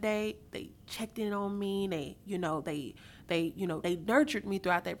the end of the day, they checked in on me. They they nurtured me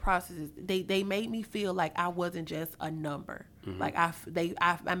throughout that process. They made me feel like I wasn't just a number. Like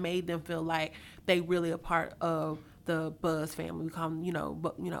I made them feel like they really a part of the Buzz family. We call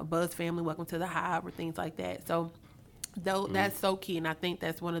them, Buzz family, welcome to the Hive, or things like that. So though that's so key, and I think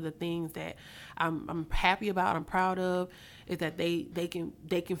that's one of the things that I'm happy about, I'm proud of, is that they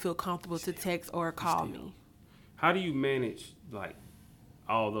can feel comfortable to text or call me. How do you manage like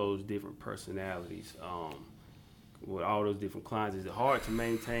all those different personalities with all those different clients? Is it hard to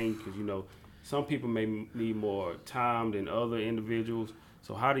maintain? Because some people may need more time than other individuals.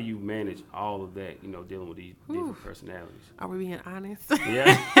 So how do you manage all of that, dealing with these different personalities? Are we being honest?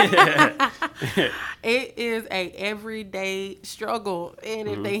 Yeah. It is a everyday struggle. And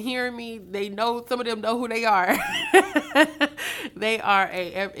if they hear me, they know, some of them know who they are.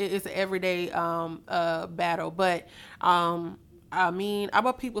 It's an everyday battle. But I'm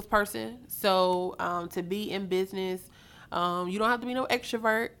a people's person. So to be in business, you don't have to be no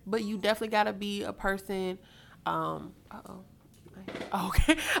extrovert, but you definitely got to be a person.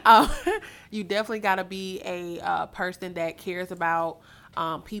 Okay. You definitely got to be a person that cares about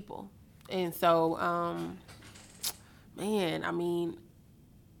people. And so, I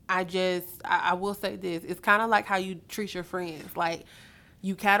will say this. It's kind of like how you treat your friends. Like,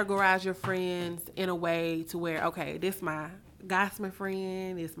 you categorize your friends in a way to where, okay, this my gossiping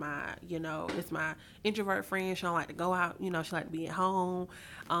friend, it's my introvert friend. She don't like to go out, she like to be at home.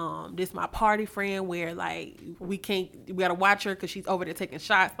 This my party friend, where like we gotta watch her because she's over there taking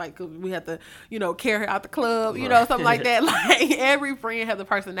shots, like, cause we have to, carry her out the club, something like that. Like, every friend has a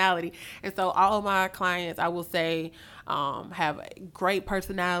personality. And so all of my clients, I will say, have great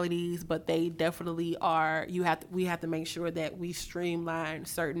personalities, but they definitely are, we have to make sure that we streamline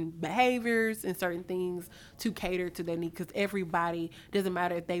certain behaviors and certain things to cater to their needs, because everybody, doesn't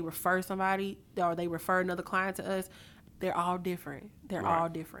matter if they refer somebody or they refer another client to us, they're all different. All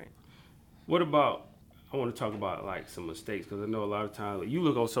different. What about, I want to talk about like some mistakes, because I know a lot of times, like, you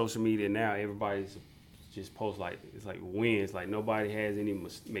look on social media now, everybody's just post like, it's like wins, like nobody has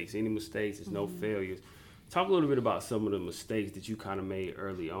makes any mistakes, there's no failures. Talk a little bit about some of the mistakes that you kind of made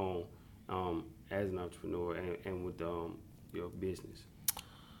early on as an entrepreneur and with your business.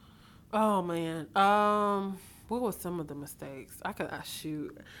 Oh man, what was some of the mistakes?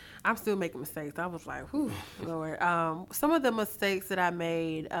 I'm still making mistakes. I was like, whew, Lord. Some of the mistakes that I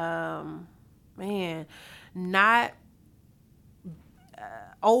made, not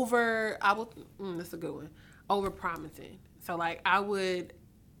over. That's a good one. Over promising. So like I would,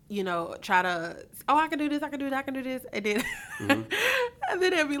 try to, I can do this, I can do that, I can do this. And then, and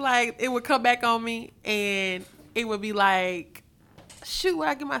then it'd be like, it would come back on me and it would be like, shoot, what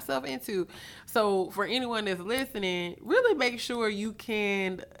I get myself into. So for anyone that's listening, really make sure you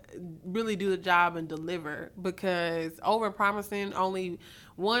can really do the job and deliver, because over promising only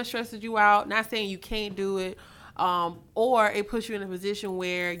one stresses you out. Not saying you can't do it, or it puts you in a position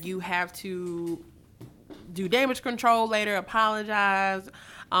where you have to do damage control later, apologize.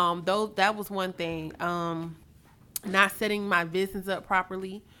 That was one thing. Not setting my business up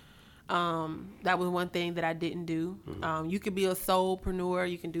properly. That was one thing that I didn't do. You can be a solopreneur.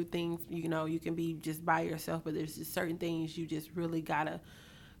 You can do things, you can be just by yourself, but there's just certain things you just really gotta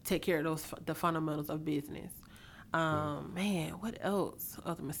take care of the fundamentals of business. What else?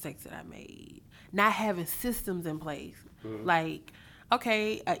 Other mistakes that I made. Not having systems in place. Like,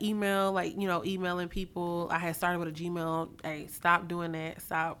 okay, an email, like, emailing people. I had started with a Gmail. Hey, stop doing that.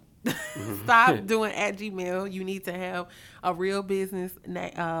 Stop doing at Gmail. You need to have a real business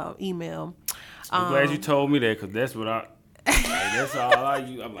email. I'm glad you told me that, because that's what that's all I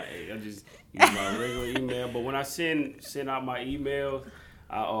use. I'm like, hey, I just use my regular email. But when I send out my emails,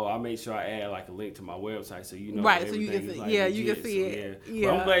 I make sure I add like a link to my website, so right, so you can see, like you can see it. Yeah.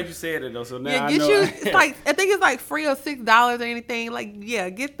 But I'm glad you said it though. So now I get know. It's like, I think it's like free or $6 or anything. Like,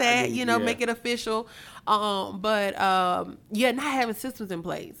 get that. Make it official. But not having systems in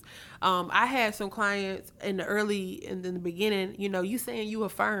place. I had some clients in the beginning. You saying you a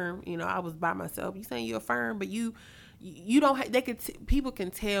firm. I was by myself. You saying you a firm, but you don't. People can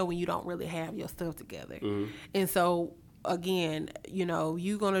tell when you don't really have your stuff together, and so. Again,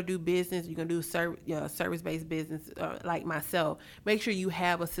 you're going to do business, you're going to do service-based business like myself. Make sure you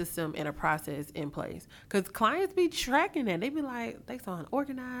have a system and a process in place. Because clients be tracking that. They be like, they so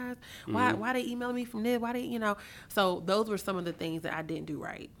unorganized. Why they emailing me from this? Why they, So those were some of the things that I didn't do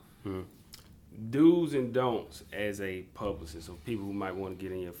right. Do's and don'ts as a publicist, so people who might want to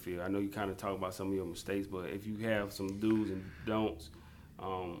get in your field. I know you kind of talk about some of your mistakes, but if you have some do's and don'ts,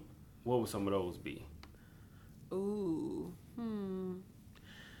 what would some of those be?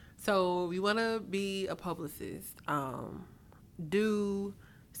 So you want to be a publicist. Do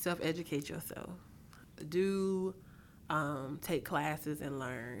self-educate yourself. Do take classes and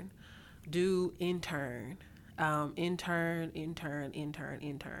learn. Do intern, and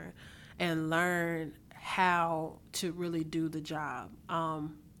learn how to really do the job.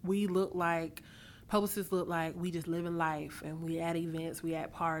 Publicists look like we just live in life and we at events, we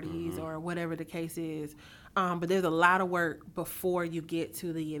at parties, or whatever the case is. But there's a lot of work before you get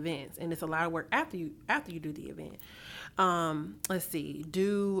to the events, and it's a lot of work after you do the event. Let's see.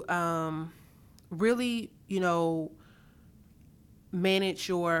 Do really, manage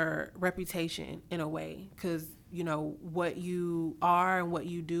your reputation in a way, because what you are and what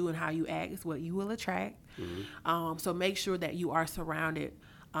you do and how you act is what you will attract. So make sure that you are surrounded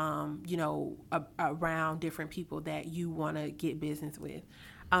around different people that you want to get business with.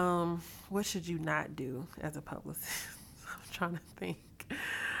 What should you not do as a publicist? I'm trying to think.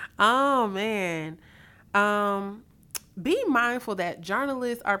 Oh man. Be mindful that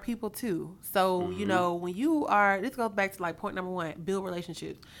journalists are people too. So, when you are, this goes back to like point number 1, build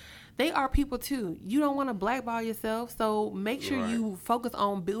relationships. They are people too. You don't want to blackball yourself. So make sure you focus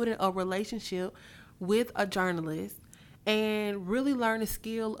on building a relationship with a journalist and really learn the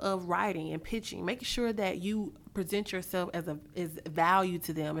skill of writing and pitching, making sure that you present yourself as value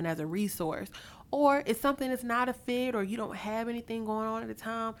to them and as a resource. Or it's something that's not a fit, or you don't have anything going on at the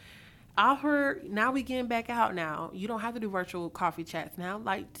time. I've heard, now we getting back out now. You don't have to do virtual coffee chats now.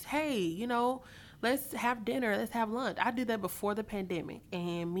 Like, hey, let's have dinner, let's have lunch. I did that before the pandemic.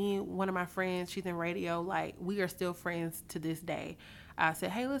 And me and one of my friends, she's in radio, like, we are still friends to this day. I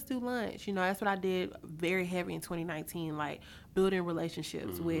said, hey, let's do lunch. That's what I did very heavy in 2019, like building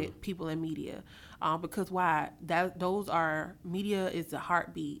relationships with people in media. Because why? Media is the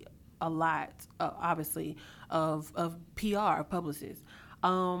heartbeat a lot, obviously, of PR, publicists.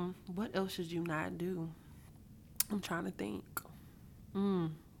 What else should you not do? I'm trying to think.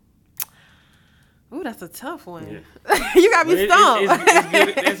 Ooh, that's a tough one. Yeah. You got me stumped.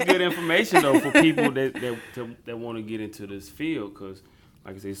 It's good information though for people that want to get into this field, because,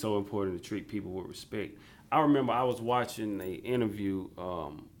 like I say, it's so important to treat people with respect. I remember I was watching an interview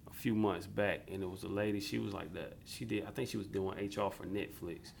a few months back, and it was a lady. She was like that. I think she was doing HR for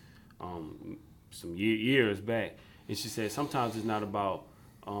Netflix, some years back, and she said sometimes it's not about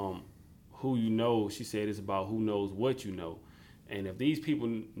who you know. She said it's about who knows what you know. And if these people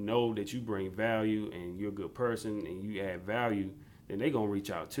know that you bring value and you're a good person and you add value, then they're going to reach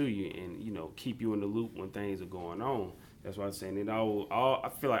out to you and, keep you in the loop when things are going on. That's why I'm saying I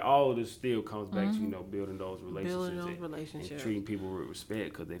feel like all of this still comes back to, building those relationships. And treating people with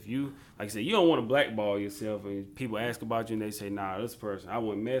respect. Because if you, like I said, you don't want to blackball yourself and people ask about you and they say, nah, this person, I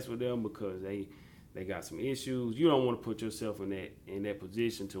wouldn't mess with them because they got some issues. You don't want to put yourself in that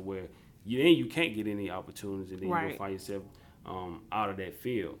position to where you can't get any opportunities, and then you'll find yourself out of that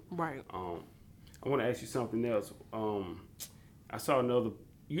field. Right. I want to ask you something else. I saw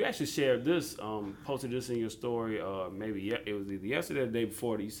you actually shared this, posted this in your story, maybe it was either yesterday or the day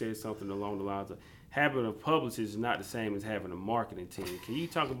before, that you said something along the lines of having a publicist is not the same as having a marketing team. Can you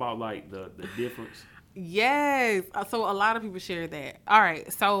talk about like the difference? Yes. So a lot of people share that. All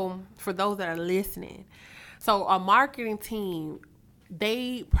right. So for those that are listening, so a marketing team,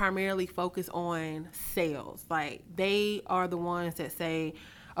 they primarily focus on sales. Like, they are the ones that say,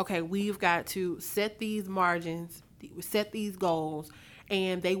 okay, we've got to set these margins, set these goals,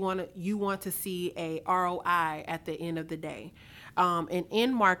 and you want to see a ROI at the end of the day. And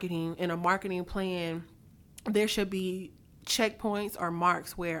in marketing, in a marketing plan, there should be checkpoints or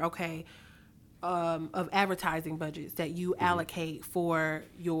marks where, okay, of advertising budgets that you allocate for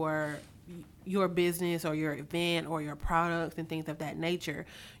your business or your event or your products and things of that nature.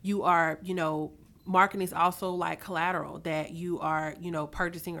 You are, marketing is also like collateral that you are,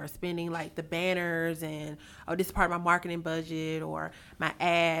 purchasing or spending, like the banners and, this is part of my marketing budget, or my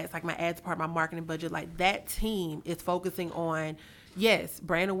ads, like my ads part of my marketing budget. Like, that team is focusing on, yes,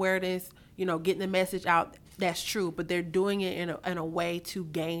 brand awareness, getting the message out. That's true, but they're doing it in a way to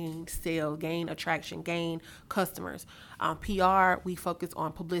gain sales, gain attraction, gain customers. PR, we focus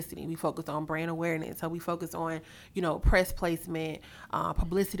on publicity. We focus on brand awareness. So we focus on, press placement,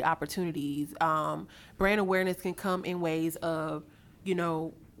 publicity opportunities. Brand awareness can come in ways of,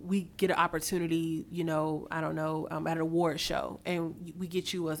 we get an opportunity, at an award show, and we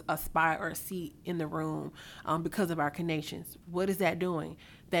get you a spot or a seat in the room because of our connections. What is that doing?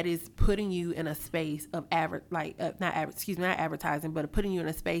 That is putting you in a space of not advertising, but putting you in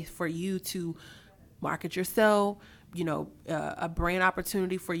a space for you to market yourself, a brand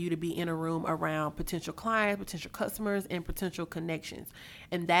opportunity for you to be in a room around potential clients, potential customers, and potential connections.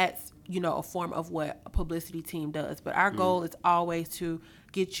 And that's, a form of what a publicity team does. But our goal is always to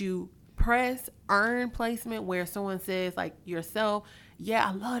get you press, earn placement where someone says, like yourself, yeah,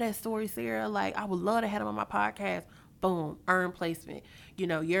 I love that story, Sarah. Like, I would love to have them on my podcast. Boom, earn placement.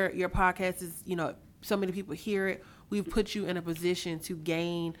 Your podcast is, so many people hear it. We've put you in a position to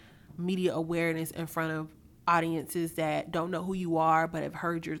gain media awareness in front of audiences that don't know who you are, but have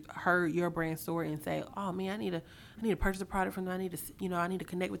heard your brand story and say, oh man, I need to purchase a product from them. I need to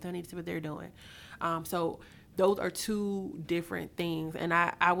connect with them. I need to see what they're doing. So those are two different things. And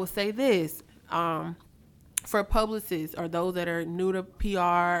I will say this, for publicists or those that are new to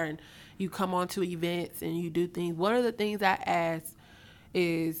PR and you come onto events and you do things, one of the things I ask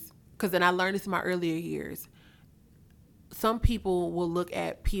is, because then I learned this in my earlier years, some people will look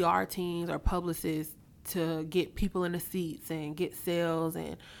at PR teams or publicists to get people in the seats and get sales,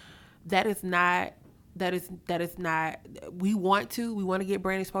 and that is not, we want to get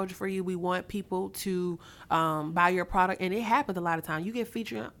brand exposure for you. We want people to buy your product, and it happens a lot of times. You get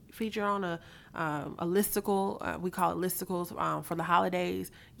featured on a listicle, we call it listicles, for the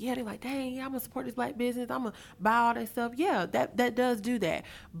holidays. Yeah, they're like, dang, I'm gonna support this black business, I'm gonna buy all that stuff. Yeah, that does do that,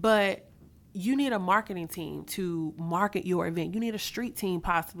 but you need a marketing team to market your event. You need a street team,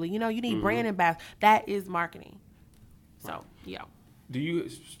 possibly. You need brand ambassadors. That is marketing. So, yeah. Do you,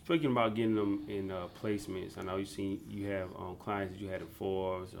 speaking about getting them in placements, I know you have clients that you had at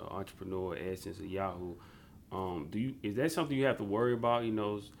Forbes, Entrepreneur, Essence, or Yahoo. Is that something you have to worry about?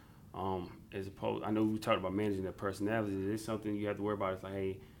 As opposed, I know we talked about managing their personalities. Is there something you have to worry about? It's like,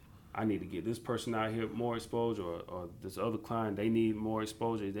 hey, I need to get this person out here more exposure, or this other client, they need more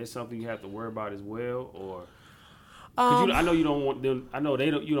exposure. Is that something you have to worry about as well, or? Because I know you don't want them. I know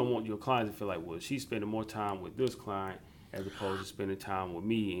you don't want your clients to feel like, well, she's spending more time with this client as opposed to spending time with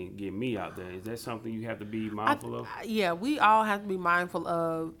me and getting me out there. Is that something you have to be mindful of? Yeah, we all have to be mindful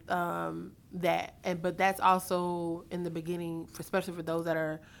of that, but that's also in the beginning, especially for those that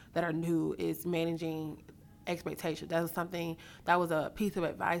are new, is managing expectations. That was a piece of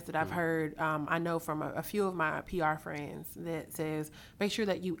advice that I've heard. I know from a few of my PR friends that says, make sure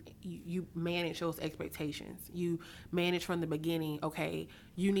that you manage those expectations. You manage from the beginning. Okay,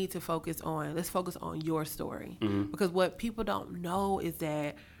 you need to let's focus on your story. Because what people don't know is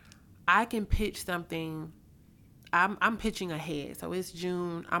that I can pitch something. I'm pitching ahead, so it's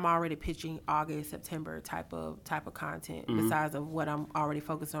June. I'm already pitching August, September type of content, besides of what I'm already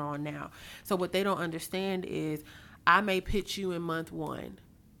focusing on now. So what they don't understand is, I may pitch you in month 1,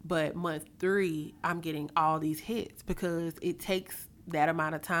 but month 3 I'm getting all these hits, because it takes that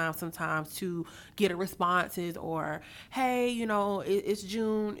amount of time sometimes to get a responses, or hey, it's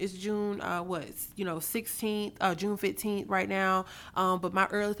June 16th, June 15th right now, but my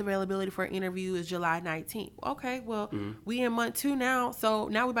earliest availability for an interview is July 19th. Okay, well, we in month 2 now, so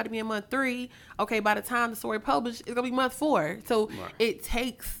now we're about to be in month 3. Okay, by the time the story published, it's gonna be month 4. So It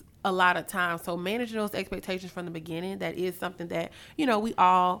takes a lot of time. So managing those expectations from the beginning, that is something that we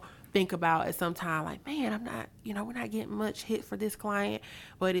all think about at some time, like, man, I'm not, we're not getting much hit for this client,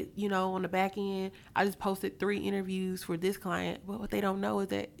 but on the back end, I just posted 3 interviews for this client. But what they don't know is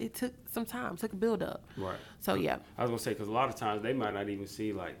that it took some time, took a build up. Right. So, yeah. I was going to say, because a lot of times they might not even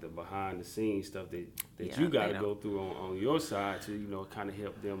see like the behind the scenes stuff that you got to go through on your side to, kind of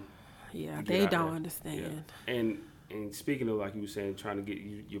help them. Yeah, they don't understand. Yeah. And speaking of, like you were saying, trying to get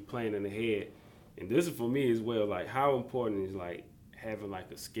your plan in the head, and this is for me as well, like, how important is like having like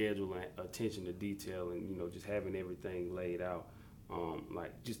a schedule and attention to detail, and just having everything laid out,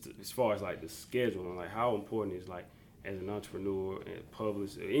 like just as far as like the schedule, and like how important is, like, as an entrepreneur and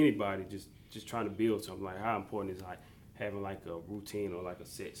publicist or anybody just trying to build something, like how important is like having like a routine or like a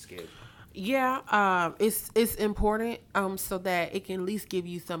set schedule? Yeah, it's important, so that it can at least give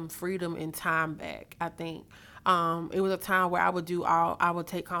you some freedom and time back. I think it was a time where I would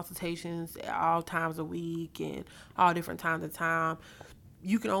take consultations at all times a week and all different times of time.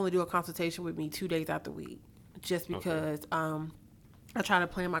 You can only do a consultation with me 2 days out the week, just because I try to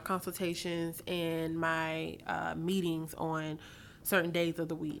plan my consultations and my meetings on certain days of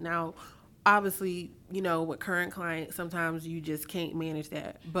the week. Now, obviously, with current clients, sometimes you just can't manage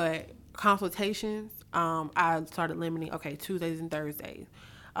that. But consultations, I started limiting, Tuesdays and Thursdays.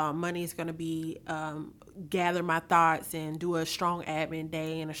 Monday is going to be gather my thoughts and do a strong admin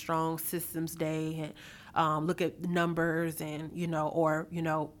day and a strong systems day. look at numbers and, or,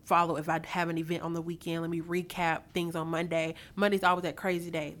 follow if I have an event on the weekend, let me recap things on Monday. Monday's always that crazy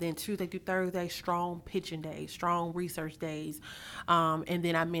day. Then Tuesday through Thursday, strong pitching days, strong research days. And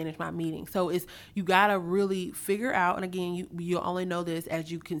then I manage my meetings. So you got to really figure out, and again, you'll only know this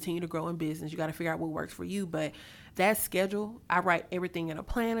as you continue to grow in business. You got to figure out what works for you. But that schedule, I write everything in a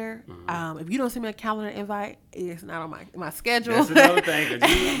planner. If you don't send me a calendar invite, it's not on my schedule. That's another thing. Cause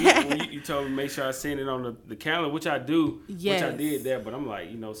when you told me make sure I send it on the calendar, which I do, yes. Which I did that. But I'm like,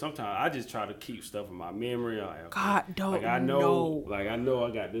 sometimes I just try to keep stuff in my memory. God, don't I know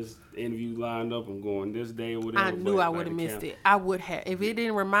I got this interview lined up. I'm going this day or whatever. I knew I would have missed it. I would have. If it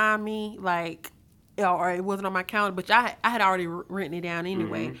didn't remind me, or it wasn't on my calendar, but I had already written it down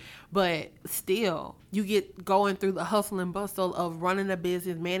anyway. But still, you get going through the hustle and bustle of running a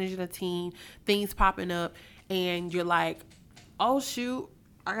business, managing a team, things popping up, and you're like, oh shoot,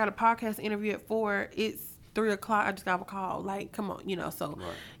 I got a podcast interview at 4. It's 3:00. I just got a call. Like, come on, So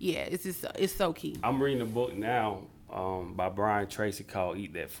right. Yeah, it's so key. I'm reading a book now by Brian Tracy called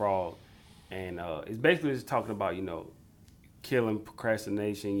Eat That Frog, and it's basically just talking about killing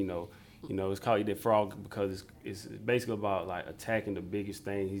procrastination. It's called Eat That Frog because it's basically about like attacking the biggest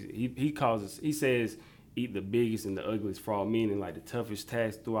thing. He says eat the biggest and the ugliest frog, meaning like the toughest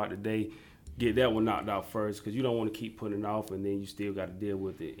task throughout the day. Get that one knocked out first because you don't want to keep putting it off and then you still got to deal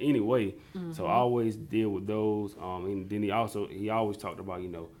with it anyway. So I always deal with those. And then he always talked about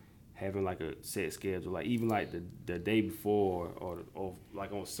having like a set schedule, like even like the day before or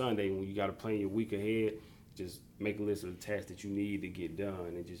like on Sunday when you got to plan your week ahead. Just make a list of the tasks that you need to get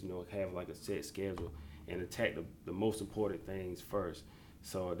done and just, have like a set schedule and attack the most important things first.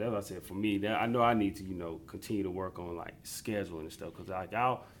 So that's what I said for me. That I know I need to, continue to work on like scheduling and stuff because like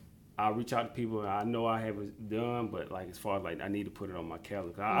I'll reach out to people and I know I haven't done, but like as far as like I need to put it on my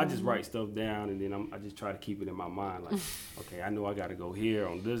calendar. I just write stuff down and then I just try to keep it in my mind. Like, okay, I know I got to go here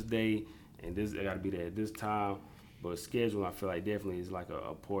on this day and I got to be there at this time. But scheduling, I feel like definitely is like an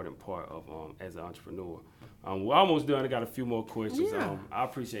important part of as an entrepreneur. We're almost done. I got a few more questions. Yeah. I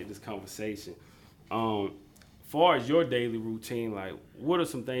appreciate this conversation. Far as your daily routine, like what are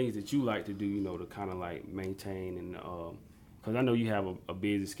some things that you like to do, to kind of like maintain and because I know you have a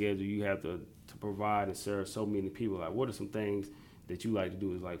busy schedule. You have to provide and serve so many people. Like what are some things that you like to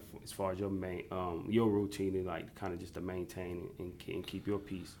do is like as far as your routine and like kind of just to maintain and keep your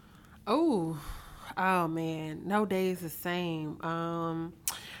peace? Oh man, no day is the same.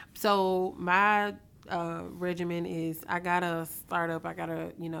 So my regimen is I gotta start up. I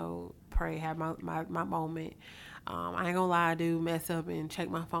gotta pray, have my moment. I ain't gonna lie, I do mess up and check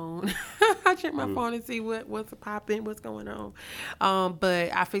my phone. I check my phone and see what's popping, what's going on.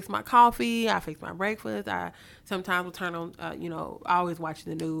 But I fix my coffee, I fix my breakfast. I sometimes will turn on, I always watch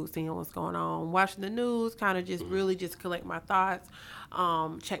the news, seeing what's going on. Watching the news, kind of just really just collect my thoughts.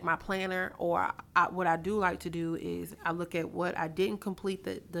 Check my planner, or what I do like to do is I look at what I didn't complete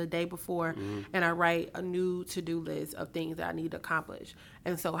the day before, and I write a new to-do list of things that I need to accomplish.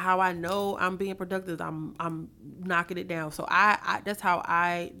 And so how I know I'm being productive, I'm knocking it down. So I that's how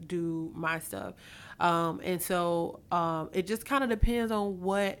I do my stuff. And so it just kind of depends on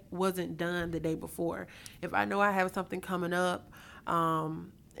what wasn't done the day before. If I know I have something coming up,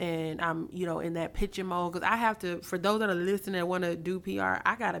 and I'm, in that pitching mode, because I have to, for those that are listening that want to do PR,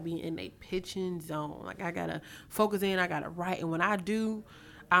 I got to be in a pitching zone. Like, I got to focus in, I got to write. And when I do,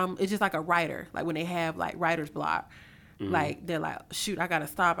 it's just like a writer, like when they have like writer's block. Like, they're like, shoot, I got to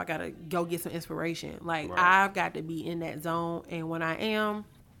stop. I got to go get some inspiration. Like, right. I've got to be in that zone. And when I am,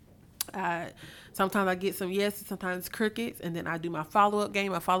 sometimes I get some yeses, sometimes it's crickets, and then I do my follow-up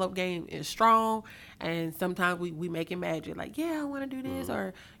game. My follow-up game is strong, and sometimes we make it magic. Like, yeah, I want to do this,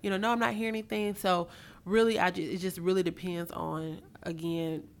 or, no, I'm not hearing anything. So really, it just really depends on,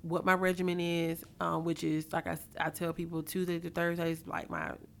 again, what my regimen is, which is, like I tell people, Tuesday to Thursdays, like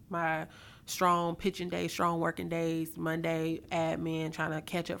my strong pitching days, strong working days. Monday, admin, trying to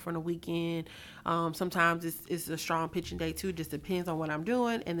catch up from the weekend. Sometimes it's a strong pitching day too. Just depends on what I'm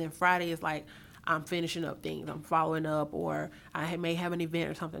doing. And then Friday is like I'm finishing up things. I'm following up, or I may have an event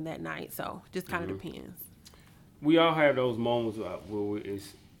or something that night. So just kind of depends. We all have those moments where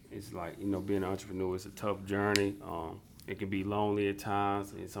it's like, being an entrepreneur is a tough journey. It can be lonely at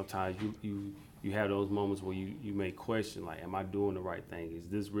times, and sometimes you have those moments where you may question, like, am I doing the right thing? Is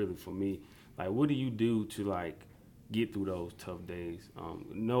this really for me? Like, what do you do to, like, get through those tough days?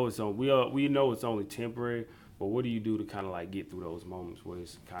 We know it's only temporary, but what do you do to kind of, like, get through those moments where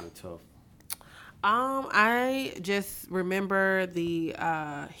it's kind of tough? I just remember the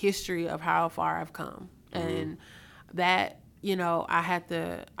history of how far I've come. And that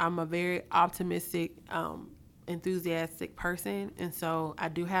I'm a very optimistic, enthusiastic person, and so I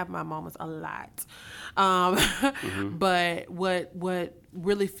do have my moments a lot. But what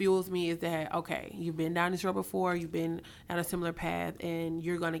really fuels me is that, okay, you've been down this road before, you've been down a similar path, and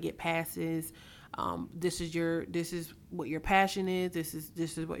you're gonna get past this. This is what your passion is.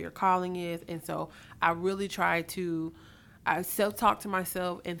 This is what your calling is, and so I really try to. I self-talk to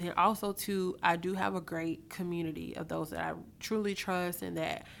myself, and then also too, I do have a great community of those that I truly trust, and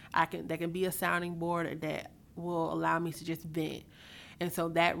that can be a sounding board, and that will allow me to just vent. And so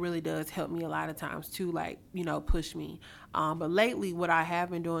that really does help me a lot of times to, like, push me. But lately, what I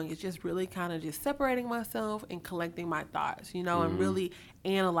have been doing is just really kind of just separating myself and collecting my thoughts, and really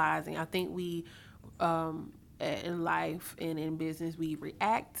analyzing. I think we, in life and in business, we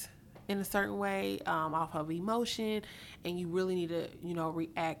react in a certain way, off of emotion, and you really need to,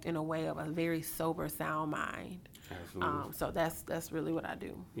 react in a way of a very sober, sound mind. Absolutely. So that's really what I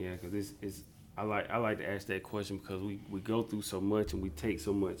do. Yeah, because it's I like to ask that question because we go through so much and we take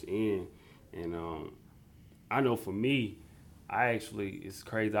so much in, and I know for me, it's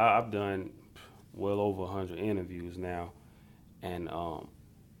crazy. I've done well over 100 interviews now, and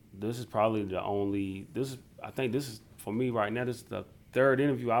this is probably I think this is for me right now. This is the third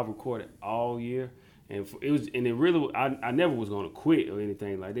interview I've recorded all year, and I never was gonna quit or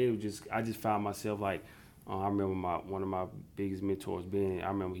anything like that. I just found myself like. I remember one of my biggest mentors I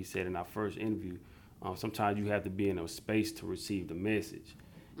remember he said in our first interview, sometimes you have to be in a space to receive the message.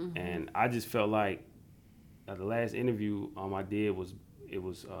 Mm-hmm. And I just felt like the last interview I did was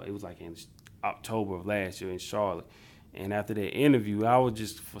like in October of last year in Charlotte. And after that interview, I was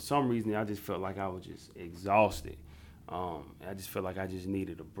just, for some reason, I just felt like I was just exhausted. I just felt like I just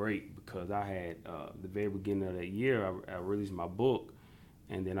needed a break because I had, the very beginning of that year, I released my book.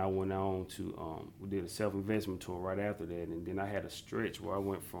 And then I went on to, we did a self-investment tour right after that. And then I had a stretch where I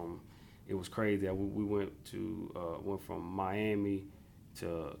went from, it was crazy. We went from Miami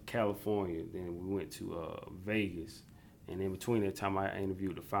to California. Then we went to Vegas. And in between that time, I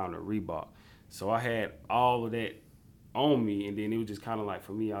interviewed the founder of Reebok. So I had all of that on me. And then it was just kind of like,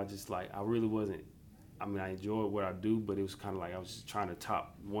 for me, I really wasn't, I enjoyed what I do, but it was kind of like I was just trying to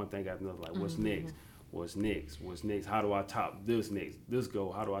top one thing after another. Like, what's next? What's next? What's next? How do I top this next? This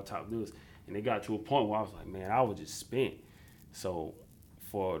goal, how do I top this? And it got to a point where I was like, man, I was just spent. So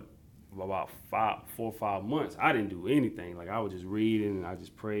for about 4 or 5 months, I didn't do anything. Like, I was just reading and I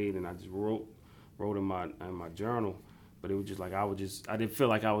just prayed and I just wrote in my journal. But it was just like I didn't feel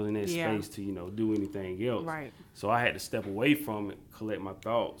like I was in that space to, do anything else. Right. So I had to step away from it, collect my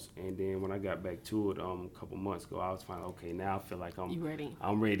thoughts, and then when I got back to it a couple months ago, I was finally okay. Now I feel like I'm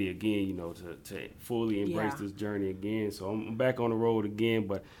ready again, to fully embrace this journey again. So I'm back on the road again.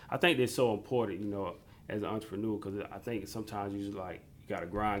 But I think that's so important, as an entrepreneur, because I think sometimes you just like you gotta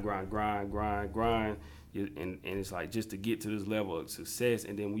grind, and it's like just to get to this level of success.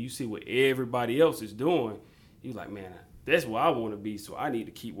 And then when you see what everybody else is doing, you're like, man, that's where I want to be, so I need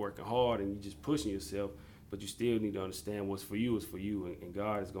to keep working hard, and you're just pushing yourself, but you still need to understand what's for you is for you, and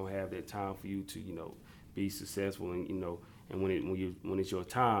God is going to have that time for you to, be successful, and, and when it's your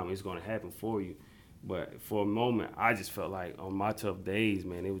time, it's going to happen for you. But for a moment, I just felt like on my tough days,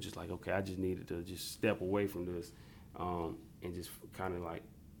 man, it was just like, okay, I just needed to just step away from this, and just kind of like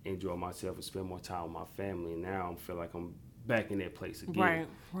enjoy myself and spend more time with my family, and now I feel like I'm back in that place again.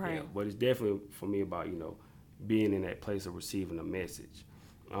 Right. Yeah, but it's definitely for me about, being in that place of receiving a message.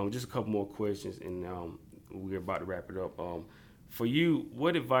 Just a couple more questions, and we're about to wrap it up. For you,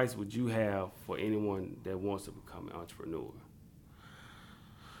 what advice would you have for anyone that wants to become an entrepreneur?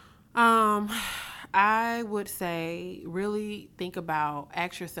 I would say really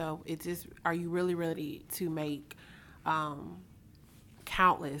ask yourself, are you really ready to make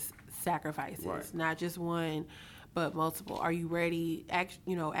countless sacrifices, right? Not just one, but multiple. Are you ready?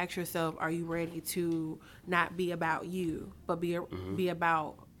 Ask yourself, are you ready to not be about you, but be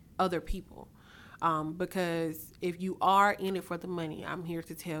about other people? Because if you are in it for the money, I'm here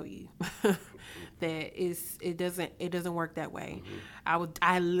to tell you that it doesn't work that way. Mm-hmm.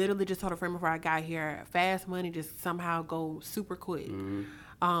 I literally just told a friend before I got here, fast money just somehow goes super quick.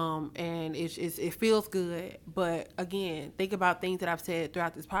 Mm-hmm. And it feels good, but again, think about things that I've said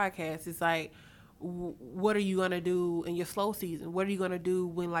throughout this podcast. It's like, what are you going to do in your slow season? What are you going to do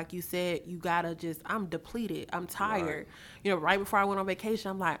when, like you said, you got to I'm depleted. I'm tired. Right. Right before I went on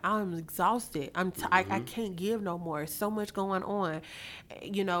vacation, I'm like, I'm exhausted. I can't give no more. So much going on.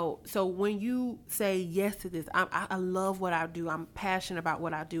 So when you say yes to this, I love what I do. I'm passionate about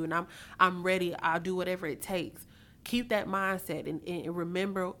what I do, and I'm ready. I'll do whatever it takes. keep that mindset and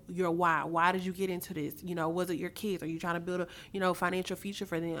remember your why. Why did you get into this? Was it your kids? Are you trying to build a financial future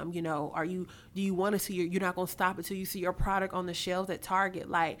for them? Do you want to see you're not going to stop until you see your product on the shelves at Target?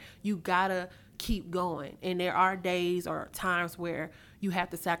 Like, you gotta keep going. And there are days or times where you have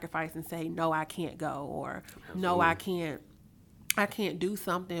to sacrifice and say, no, I can't go, or no, I can't do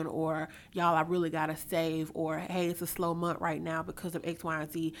something, or y'all, I really gotta save, or hey, it's a slow month right now because of X, Y,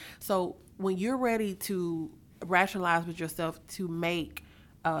 and Z. So when you're ready to rationalize with yourself to make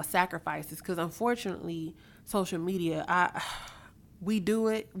sacrifices, because unfortunately, social media, we do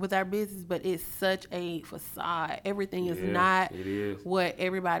it with our business, but it's such a facade. Everything is not what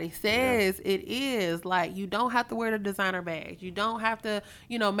everybody says it is. Like, you don't have to wear the designer bags. You don't have to,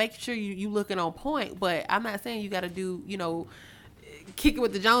 make sure you looking on point. But I'm not saying you got to do, kick it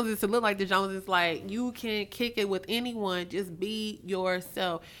with the Joneses to look like the Joneses. Like, you can kick it with anyone. Just be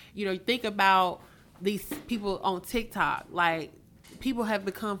yourself. Think about these people on TikTok. Like, people have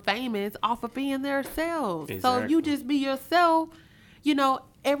become famous off of being themselves. Exactly. So you just be yourself,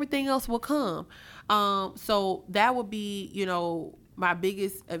 everything else will come. So that would be, my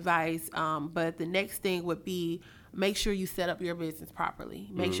biggest advice. But the next thing would be, make sure you set up your business properly.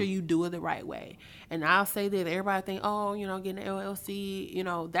 Make sure you do it the right way. And I'll say that everybody think, getting an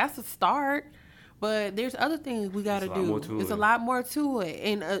LLC, that's a start. But there's other things we got to do. There's a lot more to it.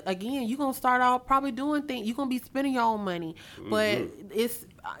 And again, you're going to start out probably doing things. You're going to be spending your own money. But it's,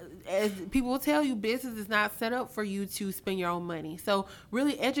 as people will tell you, business is not set up for you to spend your own money. So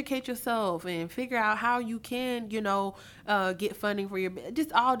really educate yourself and figure out how you can, get funding for your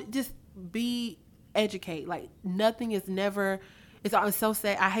business. Just be educate. Like, nothing is never, it's so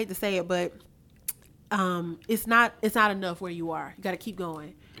sad. I hate to say it, but it's not enough where you are. You got to keep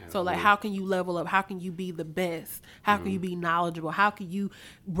going. So, like, how can you level up? How can you be the best? How can you be knowledgeable? How can you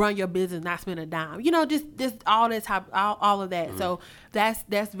run your business, not spend a dime? Just all this type, all of that. So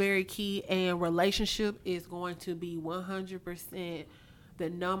that's very key. And relationship is going to be 100% the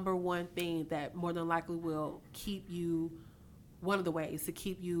number one thing that more than likely will keep you. One of the ways to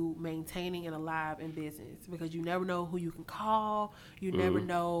keep you maintaining and alive in business, because you never know who you can call. You never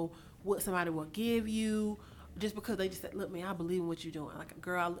know what somebody will give you. Just because they just said, look, man, I believe in what you're doing. Like,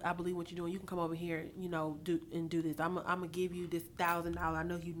 girl, I believe in what you're doing. You can come over here, do this. I'm going to give you this $1,000. I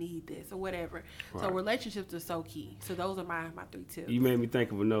know you need this, or whatever. Right. So relationships are so key. So those are my 3 tips. You made me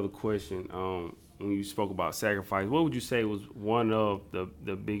think of another question. When you spoke about sacrifice, what would you say was one of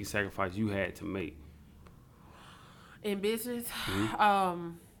the biggest sacrifices you had to make in business?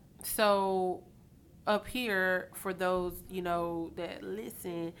 So up here, for those, that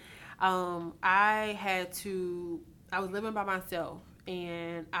listen, I was living by myself,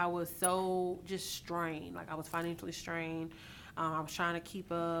 and I was so just strained. Like, I was financially strained. I was trying to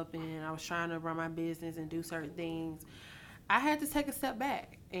keep up, and I was trying to run my business and do certain things. I had to take a step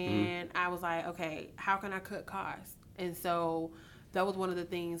back, and I was like, okay, how can I cut costs? And so that was one of the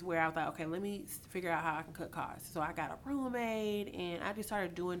things where I was like, okay, let me figure out how I can cut costs. So I got a roommate, and I just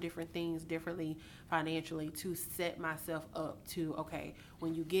started doing different things differently financially to set myself up to, okay,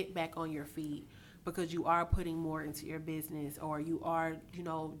 when you get back on your feet, because you are putting more into your business, or you are,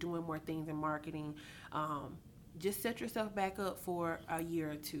 doing more things in marketing, just set yourself back up for a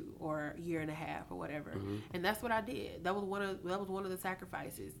year or two, or a year and a half, or whatever. And that's what I did. That was one of the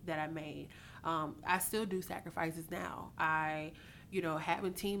sacrifices that I made. I still do sacrifices now.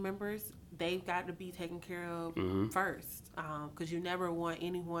 Having team members, they've got to be taken care of first, because you never want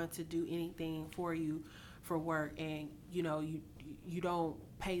anyone to do anything for you for work, and you don't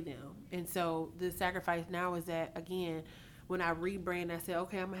pay them. And so the sacrifice now is that, again, when I rebrand, I said,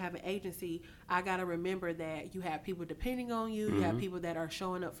 okay, I'm gonna have an agency. I gotta remember that you have people depending on you. You have people that are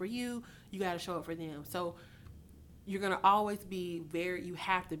showing up for you. You gotta show up for them. So you're gonna always be very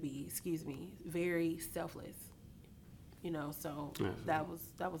selfless. So that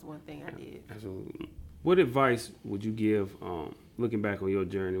was one thing I did. Absolutely. What advice would you give, looking back on your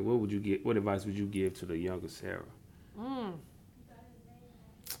journey, what advice would you give to the younger Sarah? Dang,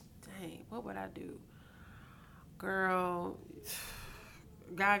 what would I do? Girl,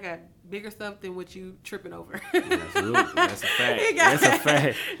 God got bigger stuff than what you tripping over. Absolutely. That's a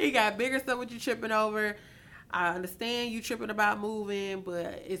fact. He got bigger stuff what you tripping over. I understand you tripping about moving,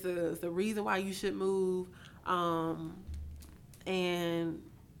 but it's a reason why you should move. And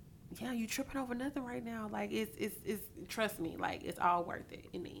yeah, you tripping over nothing right now. Like, it's trust me, like, it's all worth it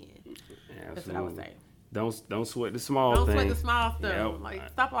in the end. Absolutely. That's what I would say. Don't sweat the small thing. Don't sweat the small stuff. Yep. Like,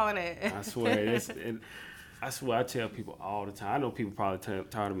 stop all that. I swear. I swear, I tell people all the time. I know people probably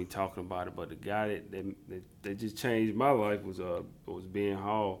tired of me talking about it, but the guy that just changed my life was Ben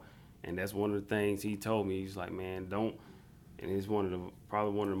Hall. And that's one of the things he told me. He's like, man, don't. And it's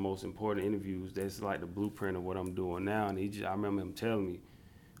probably one of the most important interviews. That's like the blueprint of what I'm doing now. And I remember him telling me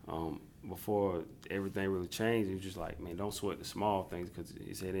before everything really changed, he was just like, man, don't sweat the small things, because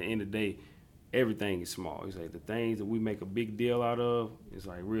he said at the end of the day, everything is small. He's like, the things that we make a big deal out of, it's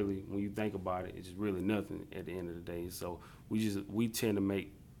like really, when you think about it, it's just really nothing at the end of the day. So we tend to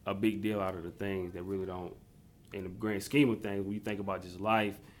make a big deal out of the things that really don't, in the grand scheme of things, when you think about just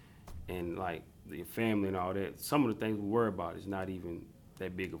life and like your family and all that, some of the things we worry about is not even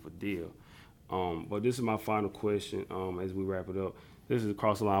that big of a deal. But this is my final question as we wrap it up. This is the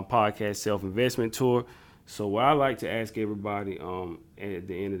Cross the Line Podcast Self-Investment Tour. So what I like to ask everybody at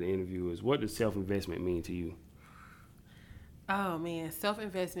the end of the interview is, what does self-investment mean to you? Oh, man.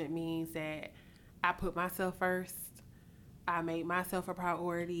 Self-investment means that I put myself first. I make myself a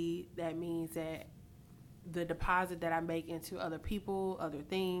priority. That means that the deposit that I make into other people, other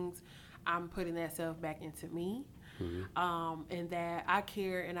things, I'm putting that self back into me. Mm-hmm. And that I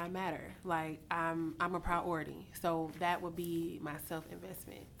care and I matter. Like, I'm a priority. So that would be my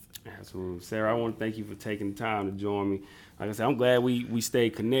self-investment. Absolutely. Sarah, I want to thank you for taking the time to join me. Like I said, I'm glad we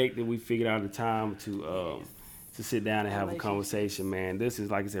stayed connected. We figured out the time to sit down and have a conversation, man. This is,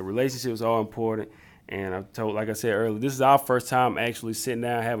 like I said, relationships are important. And like I said earlier, this is our first time actually sitting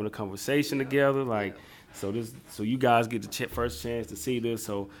down having a conversation together. So you guys get the first chance to see this.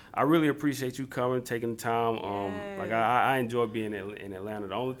 So I really appreciate you coming, taking the time. I enjoy being in Atlanta.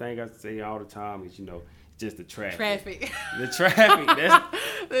 The only thing I say all the time is, just the traffic. The traffic.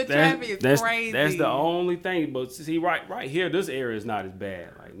 Traffic is crazy. That's the only thing. But see, right here, this area is not as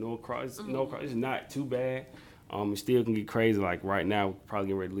bad. Like it's not too bad. It still can get crazy. Like right now, we're probably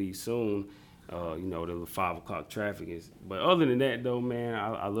getting ready to leave soon. The 5 o'clock traffic is. But other than that, though, man,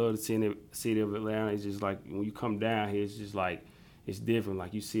 I love the city of Atlanta. It's just like when you come down here, it's just like it's different.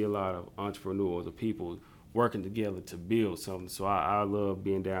 Like you see a lot of entrepreneurs or people working together to build something. So I love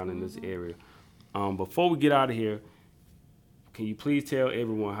being down in this area. Before we get out of here, can you please tell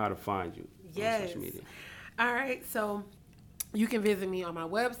everyone how to find you on social media? All right. So you can visit me on my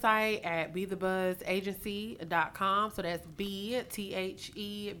website at BeTheBuzzAgency.com. So that's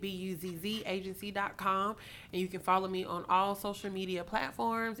BTHEBUZZ agency.com. And you can follow me on all social media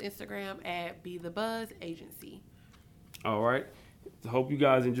platforms, Instagram at BeTheBuzzAgency. All right. Hope you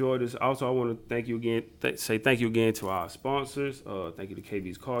guys enjoyed this. Also, I want to thank you again. Say thank you again to our sponsors. Thank you to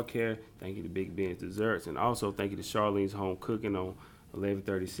KB's Car Care. Thank you to Big Ben's Desserts. And also thank you to Charlene's Home Cooking on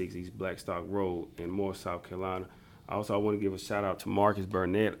 1136 East Blackstock Road in Moore, South Carolina. Also, I want to give a shout out to Marcus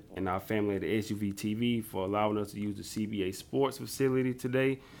Burnett and our family at the SUV TV for allowing us to use the CBA Sports facility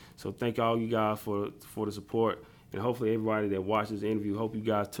today. So thank all you guys for the support. And hopefully everybody that watched this interview, hope you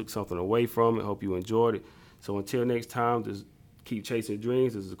guys took something away from it. Hope you enjoyed it. So until next time, just keep chasing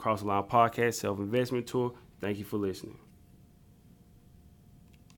dreams. This is the Cross the Line Podcast Self-Investment Tour. Thank you for listening.